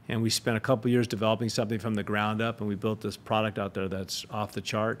 And we spent a couple years developing something from the ground up, and we built this product out there that's off the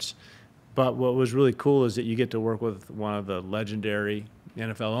charts. But what was really cool is that you get to work with one of the legendary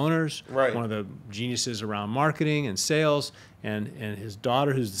NFL owners, right, one of the geniuses around marketing and sales, and his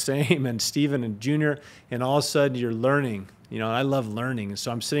daughter who's the same, and Stephen and Junior, and all of a sudden you're learning. I love learning. And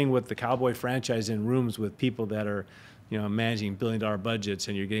so I'm sitting with the Cowboy franchise in rooms with people that are, managing billion-dollar budgets,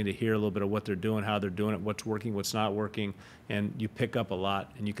 and you're getting to hear a little bit of what they're doing, how they're doing it, what's working, what's not working, and you pick up a lot,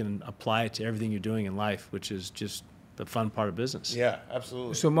 and you can apply it to everything you're doing in life, which is just the fun part of business. Yeah,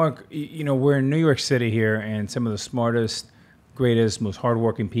 absolutely. So, Mark, we're in New York City here, and some of the smartest greatest, most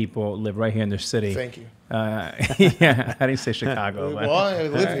hardworking people live right here in this city. Thank you. Yeah, I didn't say Chicago. But, Well, I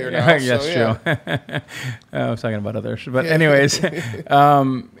live here now. Yes, so, yeah. true. I was talking about others. But anyways,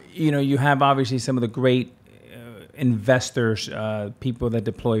 you have obviously some of the great investors, people that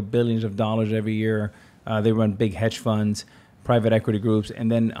deploy billions of dollars every year. They run big hedge funds, private equity groups.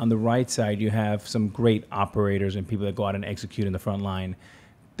 And then on the right side, you have some great operators and people that go out and execute in the front line.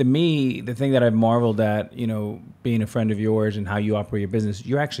 To me, the thing that I've marveled at, being a friend of yours and how you operate your business,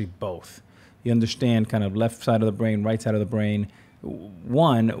 you're actually both. You understand kind of left side of the brain, right side of the brain.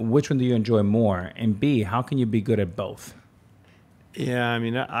 One, which one do you enjoy more? And B, how can you be good at both? Yeah, I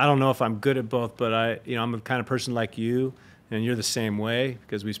mean, I don't know if I'm good at both, but I'm a kind of person like you, and you're the same way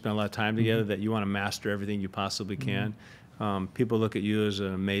because we spend a lot of time together, that you want to master everything you possibly can. People look at you as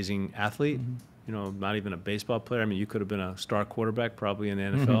an amazing athlete, not even a baseball player. I mean, you could have been a star quarterback probably in the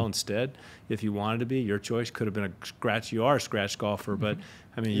NFL instead if you wanted to be. Your choice could have been a scratch. You are a scratch golfer, but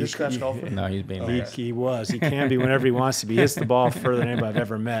I mean, You're a scratch golfer? No, he's being he was. He can be whenever he wants to be. He hits the ball further than anybody I've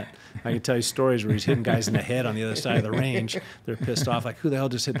ever met. I can tell you stories where he's hitting guys in the head on the other side of the range. They're pissed off, like, who the hell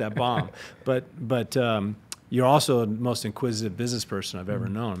just hit that bomb? But you're also the most inquisitive business person I've ever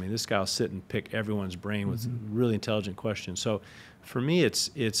known. I mean, this guy will sit and pick everyone's brain with really intelligent questions. So for me, it's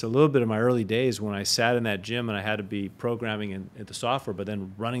a little bit of my early days when I sat in that gym and I had to be programming at the software, but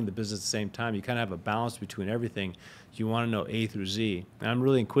then running the business at the same time. You kind of have a balance between everything. You want to know A through Z. And I'm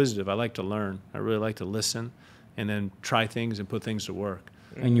really inquisitive. I like to learn. I really like to listen and then try things and put things to work.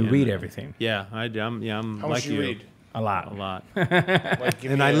 And you read everything. Yeah, I'm How like much do you you. read? A lot. Like,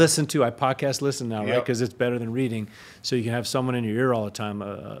 And I podcast listen now, right? Yep. Because it's better than reading. So you can have someone in your ear all the time.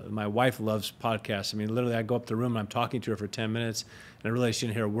 My wife loves podcasts. I mean, literally, I go up to the room and I'm talking to her for 10 minutes, and I realize she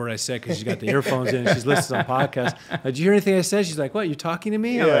didn't hear a word I said because she's got the earphones in and she's listening on podcasts. Did you hear anything I said? She's like, what, you talking to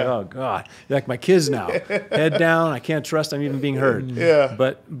me? I'm like, oh, God. You're like my kids now. Head down. I can't trust I'm even being heard. Yeah.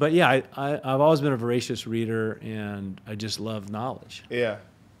 But yeah, I've always been a voracious reader, and I just love knowledge. Yeah.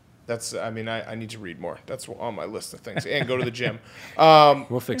 I need to read more. That's on my list of things. And go to the gym.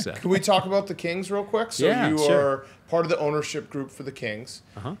 We'll fix that. Can we talk about the Kings real quick? So Yeah, you sure. are part of the ownership group for the Kings.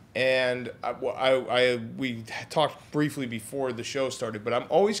 And we talked briefly before the show started, but I'm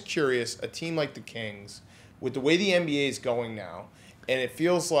always curious, a team like the Kings, with the way the NBA is going now, and it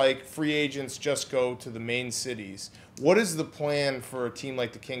feels like free agents just go to the main cities. What is the plan for a team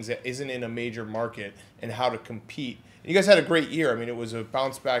like the Kings that isn't in a major market, and how to compete? You guys had a great year. I mean, it was a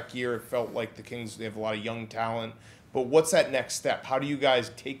bounce-back year. It felt like the Kings, they have a lot of young talent. But what's that next step? How do you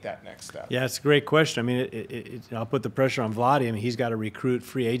guys take that next step? Yeah, it's a great question. I mean, I'll put the pressure on Vlade. I mean, he's got to recruit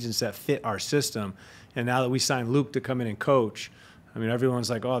free agents that fit our system. And now that we signed Luke to come in and coach, I mean,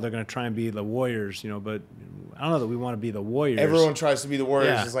 everyone's like, oh, they're going to try and be the Warriors, but I don't know that we want to be the Warriors. Everyone tries to be the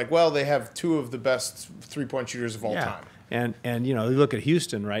Warriors. Yeah. It's like, well, they have two of the best three-point shooters of all time. And you look at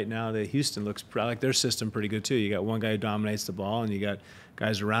Houston right now. Houston looks like their system pretty good too. You got one guy who dominates the ball, and you got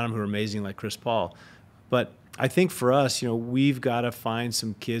guys around him who are amazing like Chris Paul. But I think for us, we've got to find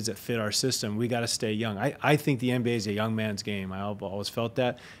some kids that fit our system. We got to stay young. I think the NBA is a young man's game. I've always felt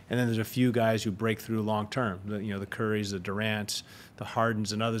that. And then there's a few guys who break through long term. The Currys, the Durants, the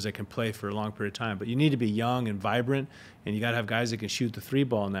Hardens, and others that can play for a long period of time. But you need to be young and vibrant, and you got to have guys that can shoot the three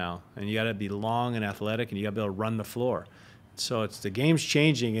ball now. And you got to be long and athletic, and you got to be able to run the floor. So the game's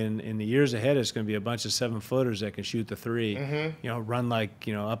changing, and in the years ahead, it's going to be a bunch of 7-footers that can shoot the three, run like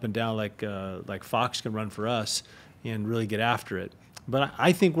up and down like Fox can run for us, and really get after it. But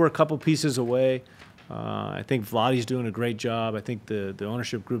I think we're a couple pieces away. I think Vlade's doing a great job. I think the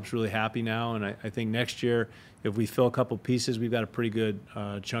ownership group's really happy now, and I think next year, if we fill a couple pieces, we've got a pretty good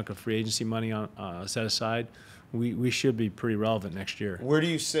chunk of free agency money on set aside. We should be pretty relevant next year. Where do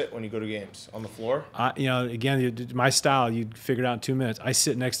you sit when you go to games? On the floor? Again, my style, you figure it out in 2 minutes. I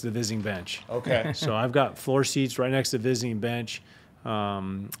sit next to the visiting bench. Okay. So I've got floor seats right next to the visiting bench,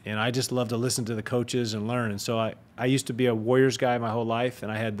 and I just love to listen to the coaches and learn. And so I used to be a Warriors guy my whole life,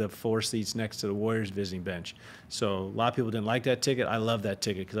 and I had the floor seats next to the Warriors visiting bench. So a lot of people didn't like that ticket. I love that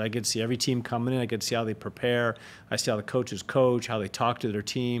ticket because I get to see every team coming in. I get to see how they prepare. I see how the coaches coach, how they talk to their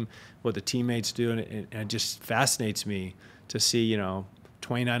team, what the teammates do, and it just fascinates me to see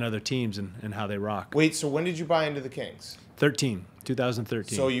 29 other teams and how they rock. Wait, so when did you buy into the Kings?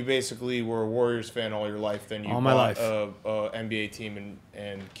 2013. So you basically were a Warriors fan all your life, then you all my bought life. a NBA team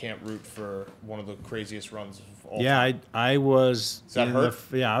and can't root for one of the craziest runs of all time. Yeah, I was. Does that hurt?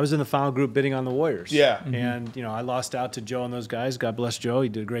 I was in the final group bidding on the Warriors. Yeah. And I lost out to Joe and those guys. God bless Joe. He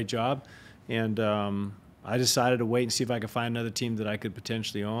did a great job. And I decided to wait and see if I could find another team that I could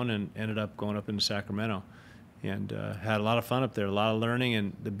potentially own, and ended up going up into Sacramento, and had a lot of fun up there, a lot of learning.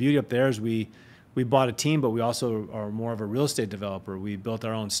 And the beauty up there is we we bought a team, but we also are more of a real estate developer. We built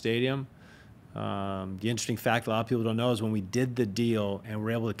our own stadium. The interesting fact a lot of people don't know is when we did the deal and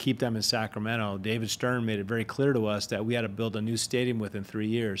were able to keep them in Sacramento, David Stern made it very clear to us that we had to build a new stadium within 3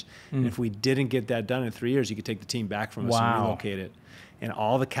 years. And if we didn't get that done in 3 years, he could take the team back from us and relocate it. And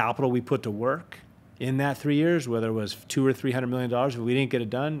all the capital we put to work in that 3 years, whether it was $200 or $300 million, if we didn't get it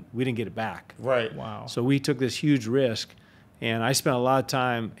done, we didn't get it back. Right. Wow. So we took this huge risk, and I spent a lot of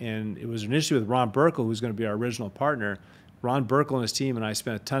time, and it was initially with Ron Burkle, who's going to be our original partner. Ron Burkle and his team and I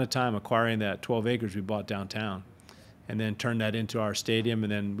spent a ton of time acquiring that 12 acres we bought downtown, and then turned that into our stadium,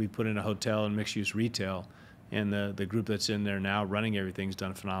 and then we put in a hotel and mixed-use retail. And the group that's in there now running everything's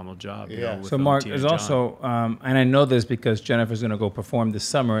done a phenomenal job. Yeah. You know, with So, Mark, OT there's and John. also, and I know this because Jennifer's going to go perform this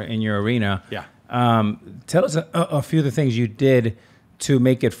summer in your arena. Yeah. Tell us a few of the things you did to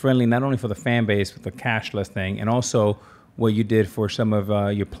make it friendly, not only for the fan base with the cashless thing, and also what you did for some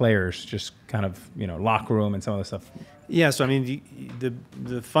of your players, just kind of, locker room and some of the stuff. Yeah, so I mean,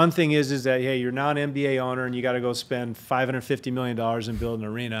 the fun thing is that, hey, you're now an NBA owner and you got to go spend $550 million and build an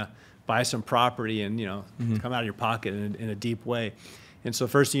arena, buy some property, and come out of your pocket in a deep way. And so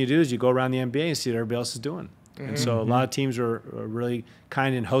the first thing you do is you go around the NBA and see what everybody else is doing. And so a lot of teams are really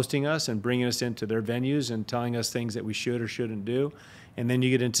kind in hosting us and bringing us into their venues and telling us things that we should or shouldn't do. And then you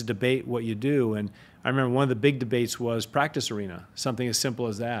get into debate what you do. And I remember one of the big debates was practice arena, something as simple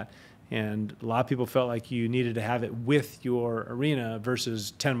as that. And a lot of people felt like you needed to have it with your arena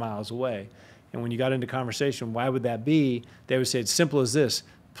versus 10 miles away. And when you got into conversation, why would that be? They would say, it's simple as this.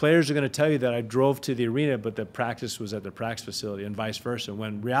 Players are going to tell you that I drove to the arena, but the practice was at the practice facility, and vice versa,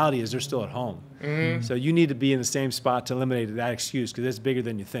 when reality is they're still at home. So you need to be in the same spot to eliminate that excuse, because it's bigger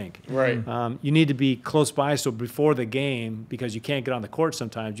than you think. Right. You need to be close by, so before the game, because you can't get on the court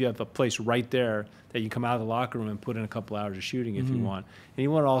sometimes, you have a place right there that you come out of the locker room and put in a couple hours of shooting if you want. And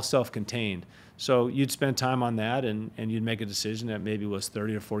you want it all self-contained. So you'd spend time on that, and you'd make a decision that maybe was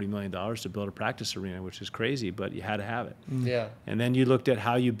 $30 or $40 million to build a practice arena, which is crazy, but you had to have it. Yeah. And then you looked at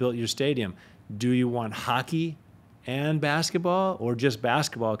how you built your stadium. Do you want hockey and basketball, or just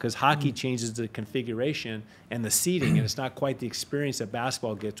basketball? Because hockey changes the configuration and the seating, and it's not quite the experience that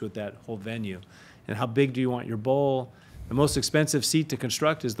basketball gets with that whole venue. And how big do you want your bowl? The most expensive seat to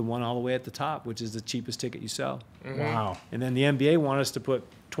construct is the one all the way at the top, which is the cheapest ticket you sell. Wow. And then the NBA wanted us to put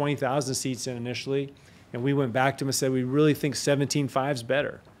 20,000 seats in initially, and we went back to them and said, we really think 17.5 is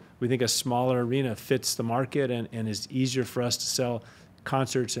better. We think a smaller arena fits the market and is easier for us to sell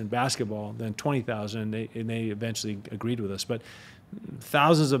concerts and basketball than 20,000, and they eventually agreed with us. But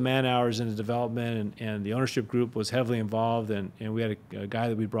thousands of man hours in the development, and the ownership group was heavily involved, and we had a guy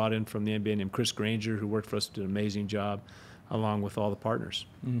that we brought in from the NBA named Chris Granger, who worked for us, did an amazing job, along with all the partners.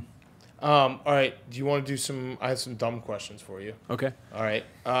 All right. Do you want to do some? I have some dumb questions for you. Okay. All right.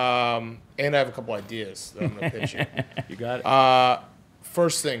 And I have a couple ideas that I'm going to pitch you. You got it.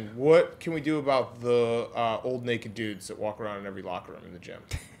 First thing, what can we do about the old naked dudes that walk around in every locker room in the gym?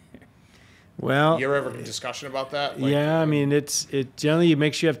 Well, You ever have a discussion about that? yeah, I mean, it generally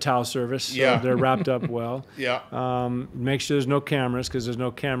makes sure you have towel service, so Yeah. they're wrapped up well. Yeah. Make sure there's no cameras, because there's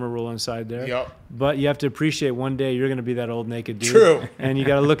no camera rule inside there. Yep. But you have to appreciate one day you're going to be that old naked dude. True. And you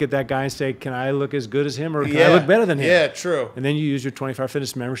got to look at that guy and say, can I look as good as him, or can I look better than him? Yeah, true. And then you use your 24-hour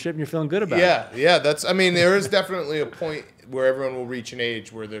fitness membership and you're feeling good about it. Yeah, that's. I mean, there is definitely a point where everyone will reach an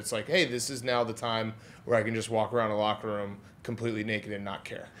age where it's like, hey, this is now the time where I can just walk around a locker room completely naked and not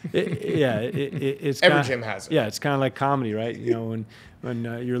care. It's Every gym has it. Yeah, it's kind of like comedy, right? You know, when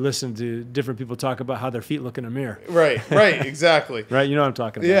you're listening to different people talk about how their feet look in a mirror. Right, exactly. Right, you know what I'm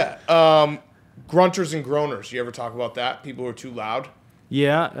talking about. Yeah. Grunters and groaners. You ever talk about that? People who are too loud?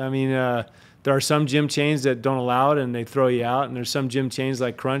 Yeah, I mean, there are some gym chains that don't allow it and they throw you out, and there's some gym chains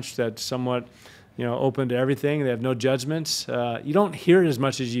like Crunch that's somewhat, open to everything. They have no judgments. You don't hear it as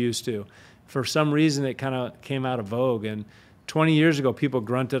much as you used to. For some reason, it kind of came out of vogue, and 20 years ago, people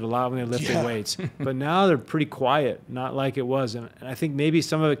grunted a lot when they lifted weights, but now they're pretty quiet, not like it was. And I think maybe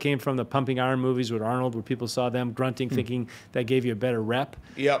some of it came from the Pumping Iron movies with Arnold, where people saw them grunting, thinking that gave you a better rep.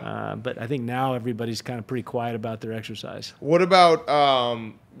 Yep. But I think now everybody's kind of pretty quiet about their exercise. What about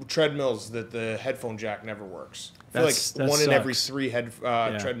treadmills that the headphone jack never works? I feel like one in every 3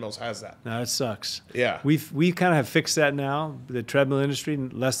 treadmills has that. No, it sucks. Yeah. We kind of have fixed that now, the treadmill industry,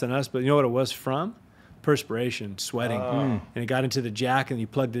 less than us, but you know what it was from? Perspiration, sweating. And it got into the jack, and you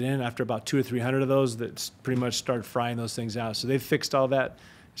plugged it in. After about 200 or 300 of those, that pretty much started frying those things out. So they've fixed all that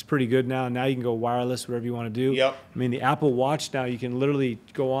is pretty good now. Now you can go wireless, whatever you want to do. Yep. I mean, the Apple Watch now, you can literally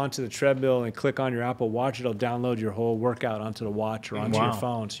go onto the treadmill and click on your Apple Watch. It'll download your whole workout onto the watch or onto your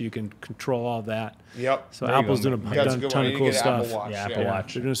phone, so you can control all that. Yep. So Apple's done a ton of cool stuff. Apple Watch. Yeah, Apple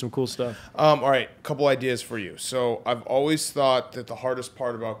Watch. They're doing some cool stuff. All right, couple ideas for you. So I've always thought that the hardest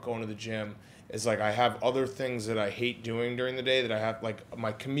part about going to the gym is like I have other things that I hate doing during the day that I have, like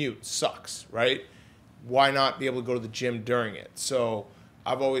my commute sucks, right? Why not be able to go to the gym during it? So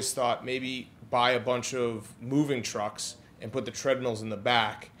I've always thought maybe buy a bunch of moving trucks and put the treadmills in the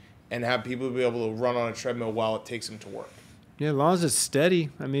back and have people be able to run on a treadmill while it takes them to work. Yeah, as long as it's steady,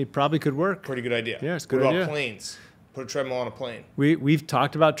 I mean, it probably could work. Pretty good idea. Yeah, it's a good What idea. about planes? Put a treadmill on a plane. We've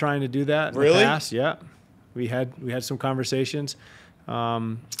talked about trying to do that in Really? the past. Yeah, we had some conversations.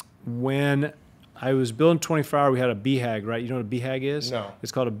 When I was building 24 Hour, we had a BHAG, right? You know what a BHAG is? No.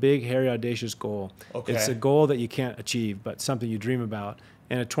 It's called a big, hairy, audacious goal. Okay. It's a goal that you can't achieve, but something you dream about.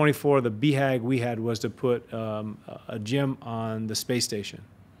 And at 24, the BHAG we had was to put a gym on the space station.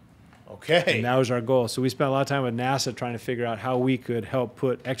 Okay. And that was our goal. So we spent a lot of time with NASA trying to figure out how we could help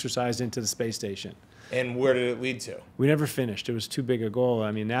put exercise into the space station. And where did it lead to? We never finished. It was too big a goal.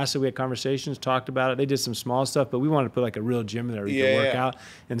 I mean, NASA, we had conversations, talked about it. They did some small stuff, but we wanted to put like a real gym there where you could work out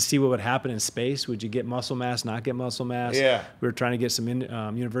and see what would happen in space. Would you get muscle mass, not get muscle mass? Yeah. We were trying to get some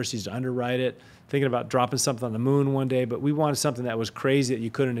universities to underwrite it, thinking about dropping something on the moon one day, but we wanted something that was crazy that you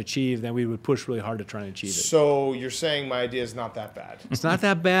couldn't achieve. Then we would push really hard to try and achieve it. So you're saying my idea is not that bad? It's not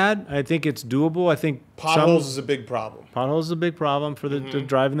that bad. I think it's doable. I think Potholes is a big problem. Potholes is a big problem for the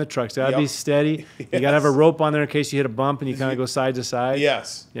driving the trucks. Got to be steady. Yes. You got to have a rope on there in case you hit a bump and you kind of go side to side.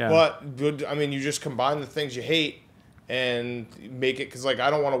 Yes. Yeah. But good. I mean, you just combine the things you hate and make it, because like I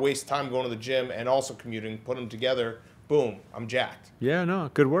don't want to waste time going to the gym and also commuting. Put them together. Boom. I'm jacked. Yeah,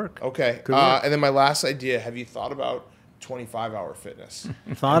 no, good work. Okay. Good work. And then my last idea. Have you thought about 25-hour fitness?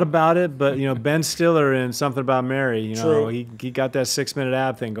 Thought about it, but Ben Stiller in Something About Mary, True. he got that 6-minute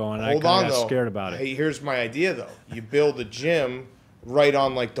ab thing going. Hold I on, got though. scared about it. Hey, here's my idea though. You build a gym right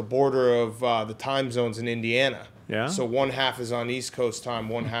on like the border of the time zones in Indiana. Yeah. So one half is on East Coast time,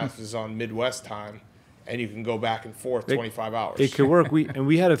 one half is on Midwest time, and you can go back and forth 25 hours. It could work.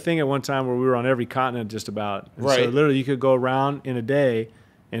 We had a thing at one time where we were on every continent just about. And Right. So literally you could go around in a day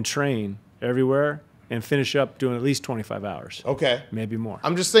and train everywhere and finish up doing at least 25 hours. Okay. Maybe more.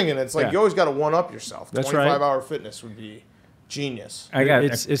 I'm just thinking, it's like Yeah. you always got to one-up yourself. That's right. 25-hour fitness would be genius.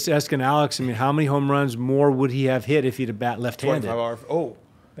 It's asking Alex, I mean, how many home runs more would he have hit if he'd have bat left-handed? 25-hour. Oh.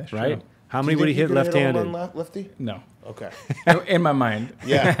 That's Right? true. How Do many you would he think hit you could hit a home left-handed? run lefty? No. Okay. In my mind.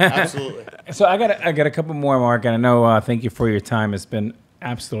 Yeah, absolutely. So I got a couple more, Mark, and I know. Thank you for your time. It's been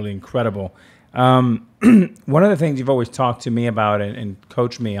absolutely incredible. One of the things you've always talked to me about and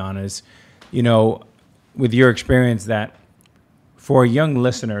coached me on is, with your experience, that for young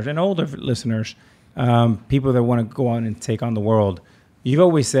listeners and older listeners, people that want to go on and take on the world, you've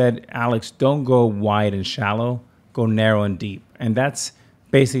always said, Alex, don't go wide and shallow, go narrow and deep, and that's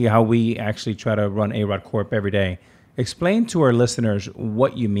basically how we actually try to run Arod Corp every day. Explain to our listeners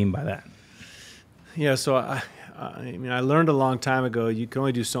what you mean by that. Yeah, so I learned a long time ago you can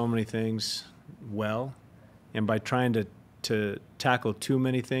only do so many things well, and by trying to tackle too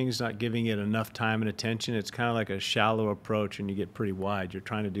many things, not giving it enough time and attention, it's kind of like a shallow approach and you get pretty wide. You're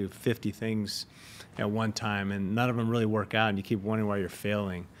trying to do 50 things at one time and none of them really work out and you keep wondering why you're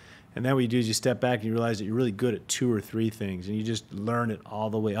failing. And then what you do is you step back and you realize that you're really good at 2 or 3 things and you just learn it all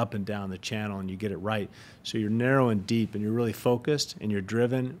the way up and down the channel and you get it right. So you're narrow and deep and you're really focused and you're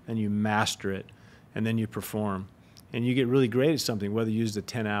driven and you master it and then you perform. And you get really great at something, whether you use the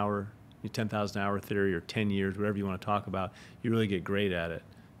 10-hour, 10,000 hour theory or 10 years, whatever you want to talk about, you really get great at it.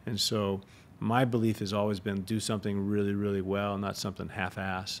 And so my belief has always been do something really, really well, not something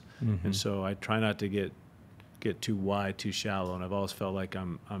half-ass. Mm-hmm. And so I try not to get too wide, too shallow, and I've always felt like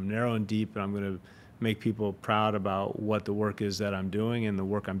I'm narrow and deep, and I'm going to make people proud about what the work is that I'm doing and the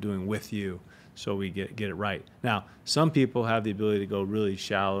work I'm doing with you, so we get it right. Now, some people have the ability to go really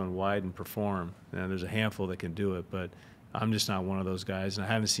shallow and wide and perform, and there's a handful that can do it, but I'm just not one of those guys, and I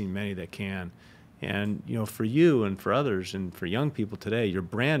haven't seen many that can. And for you and for others and for young people today, your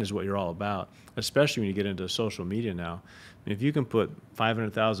brand is what you're all about, especially when you get into social media now. I mean, if you can put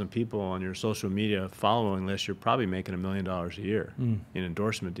 500,000 people on your social media following list, you're probably making $1 million a year in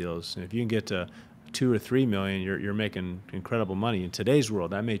endorsement deals. And if you can get to 2 or 3 million, you're making incredible money. In today's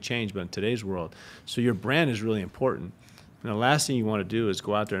world, that may change, but in today's world. So your brand is really important. And the last thing you want to do is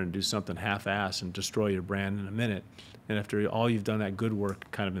go out there and do something half-ass and destroy your brand in a minute. And after all you've done that good work,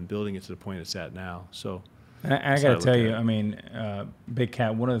 kind of been building it to the point it's at now. So I got to tell you, I mean, Big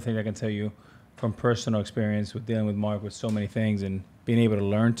Cat, one of the things I can tell you from personal experience with dealing with Mark with so many things and being able to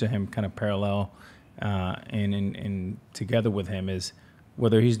learn to him kind of parallel and together with him is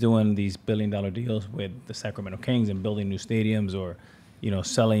whether he's doing these billion-dollar deals with the Sacramento Kings and building new stadiums or,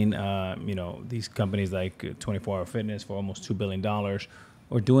 selling, these companies like 24 Hour Fitness for almost $2 billion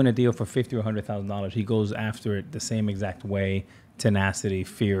or doing a deal for $50,000 or $100,000. He goes after it the same exact way, tenacity,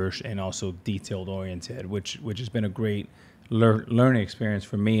 fierce, and also detailed-oriented, which has been a great learning experience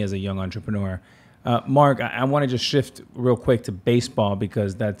for me as a young entrepreneur. Mark, I want to just shift real quick to baseball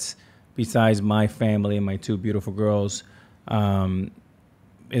because that's, besides my family and my two beautiful girls,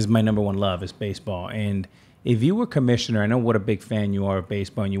 is my number one love is baseball. And if you were commissioner, I know what a big fan you are of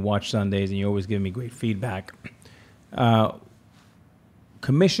baseball and you watch Sundays and you always give me great feedback.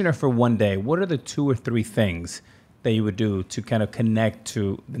 Commissioner for one day, what are the 2 or 3 things that you would do to kind of connect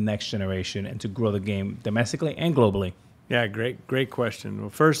to the next generation and to grow the game domestically and globally? Yeah, great question. Well,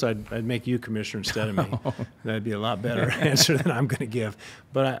 first, I'd make you commissioner instead of me. That'd be a lot better answer than I'm going to give.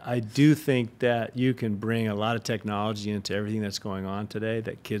 But I do think that you can bring a lot of technology into everything that's going on today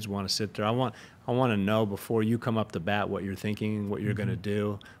that kids want to sit there. I want to know before you come up to bat what you're thinking, what you're going to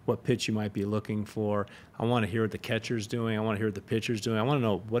do, what pitch you might be looking for. I want to hear what the catcher's doing. I want to hear what the pitcher's doing. I want to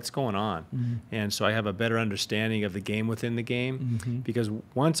know what's going on. And so I have a better understanding of the game within the game because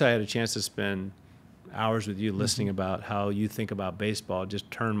once I had a chance to spend hours with you listening about how you think about baseball just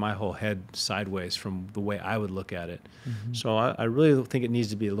turned my whole head sideways from the way I would look at it. So I really think it needs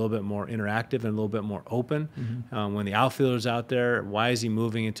to be a little bit more interactive and a little bit more open. When the outfielder's out there, why is he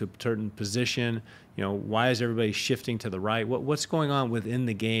moving into a certain position? Why is everybody shifting to the right? What's going on within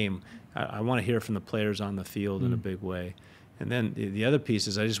the game? I want to hear from the players on the field in a big way. And then the other piece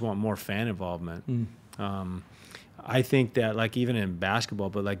is I just want more fan involvement. I think that, like, even in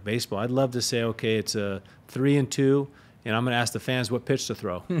basketball, but like baseball, I'd love to say, okay, it's a 3-2, and I'm going to ask the fans what pitch to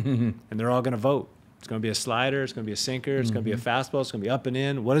throw, and they're all going to vote. It's going to be a slider, it's going to be a sinker, it's going to be a fastball, it's going to be up and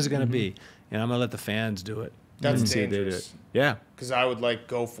in. What is it going to be? And I'm going to let the fans do it. That's dangerous. Yeah. Because I would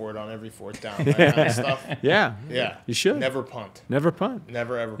go for it on every 4th down. That kind of stuff. Yeah. Yeah. You should. Never punt. Never punt.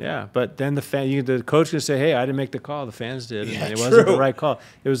 Never, ever punt. Yeah. But then the coach can say, hey, I didn't make the call. The fans did. Yeah, and it wasn't the right call.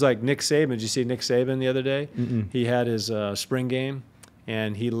 It was like Nick Saban. Did you see Nick Saban the other day? He had his spring game,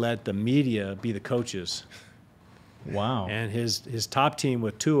 and he let the media be the coaches. Wow. And his top team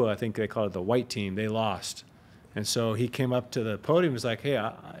with Tua, I think they call it the white team, they lost. And so he came up to the podium and was like, hey,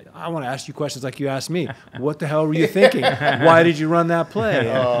 I want to ask you questions like you asked me. What the hell were you thinking? Why did you run that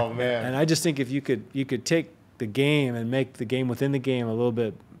play? Oh, man. And I just think if you could take the game and make the game within the game a little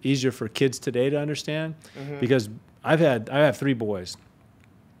bit easier for kids today to understand, because I have 3 boys.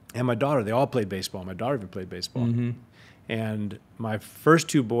 And my daughter, they all played baseball. My daughter even played baseball. And my first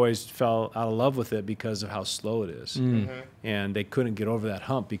 2 boys fell out of love with it because of how slow it is. And they couldn't get over that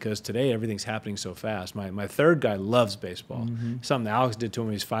hump because today everything's happening so fast. My third guy loves baseball. Something Alex did to him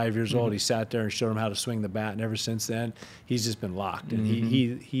when he was 5 years old. He sat there and showed him how to swing the bat, and ever since then, he's just been locked. And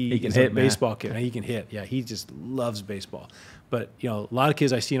he can is hit, a baseball kid. And he can hit. Yeah, he just loves baseball. But a lot of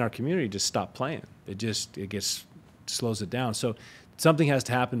kids I see in our community just stop playing. Slows it down. So something has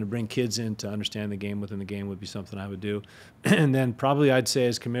to happen to bring kids in to understand the game within the game would be something I would do. And then probably I'd say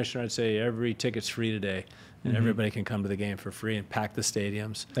as commissioner, I'd say every ticket's free today. And everybody can come to the game for free and pack the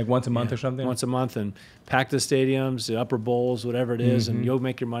stadiums. Like once a month or something? Once a month, and pack the stadiums, the upper bowls, whatever it is, and you'll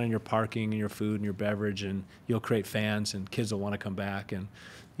make your money in your parking and your food and your beverage, and you'll create fans, and kids will want to come back and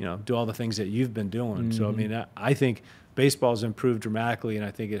do all the things that you've been doing. So, I mean, I think baseball's improved dramatically, and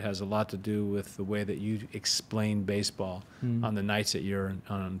I think it has a lot to do with the way that you explain baseball on the nights that you're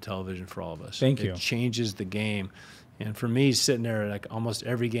on television for all of us. Thank you. It changes the game. And for me, sitting there, like almost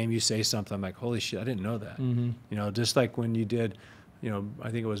every game you say something, I'm like, holy shit, I didn't know that. Just like when you did,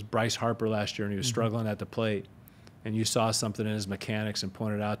 I think it was Bryce Harper last year, and he was struggling at the plate, and you saw something in his mechanics and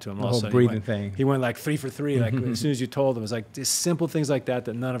pointed out to him. The whole breathing thing. He went like 3 for 3. Like as soon as you told him, it's like just simple things like that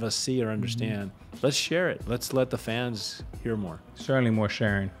none of us see or understand. Let's share it. Let's let the fans hear more. Certainly more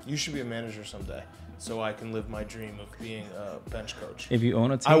sharing. You should be a manager someday, so I can live my dream of being a bench coach. If you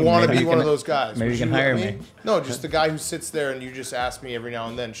own a team, I want to be one of those guys. Maybe Would you can hire me. No, just the guy who sits there and you just ask me every now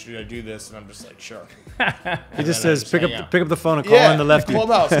and then, should I do this? And I'm just like, sure. He just says, pick up the phone and call in the lefty.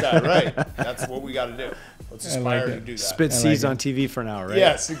 Clubhouse guy, right? That's what we got to do. Let's aspire to do that. Spit seeds on TV for an hour, right?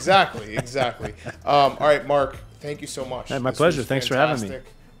 Yes, exactly. All right, Mark, thank you so much. My pleasure. Thanks for having me.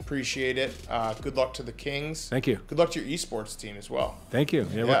 Appreciate it. Good luck to the Kings. Thank you. Good luck to your esports team as well. Thank you.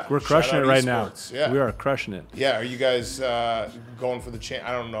 Yeah, we're crushing it right now. Yeah. We are crushing it. Yeah. Are you guys going for the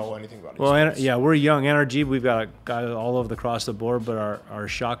I don't know anything about it. Well, we're young. NRG, we've got guys all over across the board, but our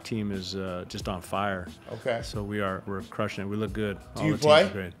shock team is just on fire. Okay. So we're crushing it. We look good. Do you play?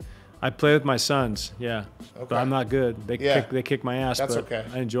 Great. I play with my sons, yeah. Okay. But I'm not good. They kick my ass, That's but okay.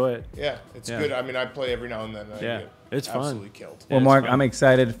 I enjoy it. Yeah, it's good. I mean, I play every now and then. And I get it's fun. absolutely killed. Well, it's Mark, fun. I'm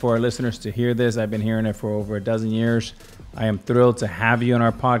excited for our listeners to hear this. I've been hearing it for over a dozen years. I am thrilled to have you on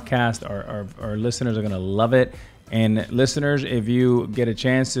our podcast. Our listeners are going to love it. And listeners, if you get a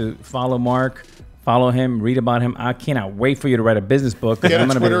chance to follow Mark, follow him, read about him. I cannot wait for you to write a business book. Get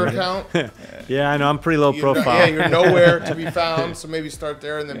a Twitter account. Yeah, I know. I'm pretty low profile. You're nowhere to be found, so maybe start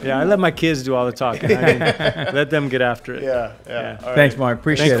there and then. Yeah, I let my kids do all the talking. I mean, let them get after it. Yeah. Yeah. All right. Thanks, Mark.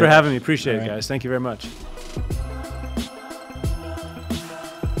 Appreciate it. Thanks for having me. Appreciate it, guys. Thank you very much.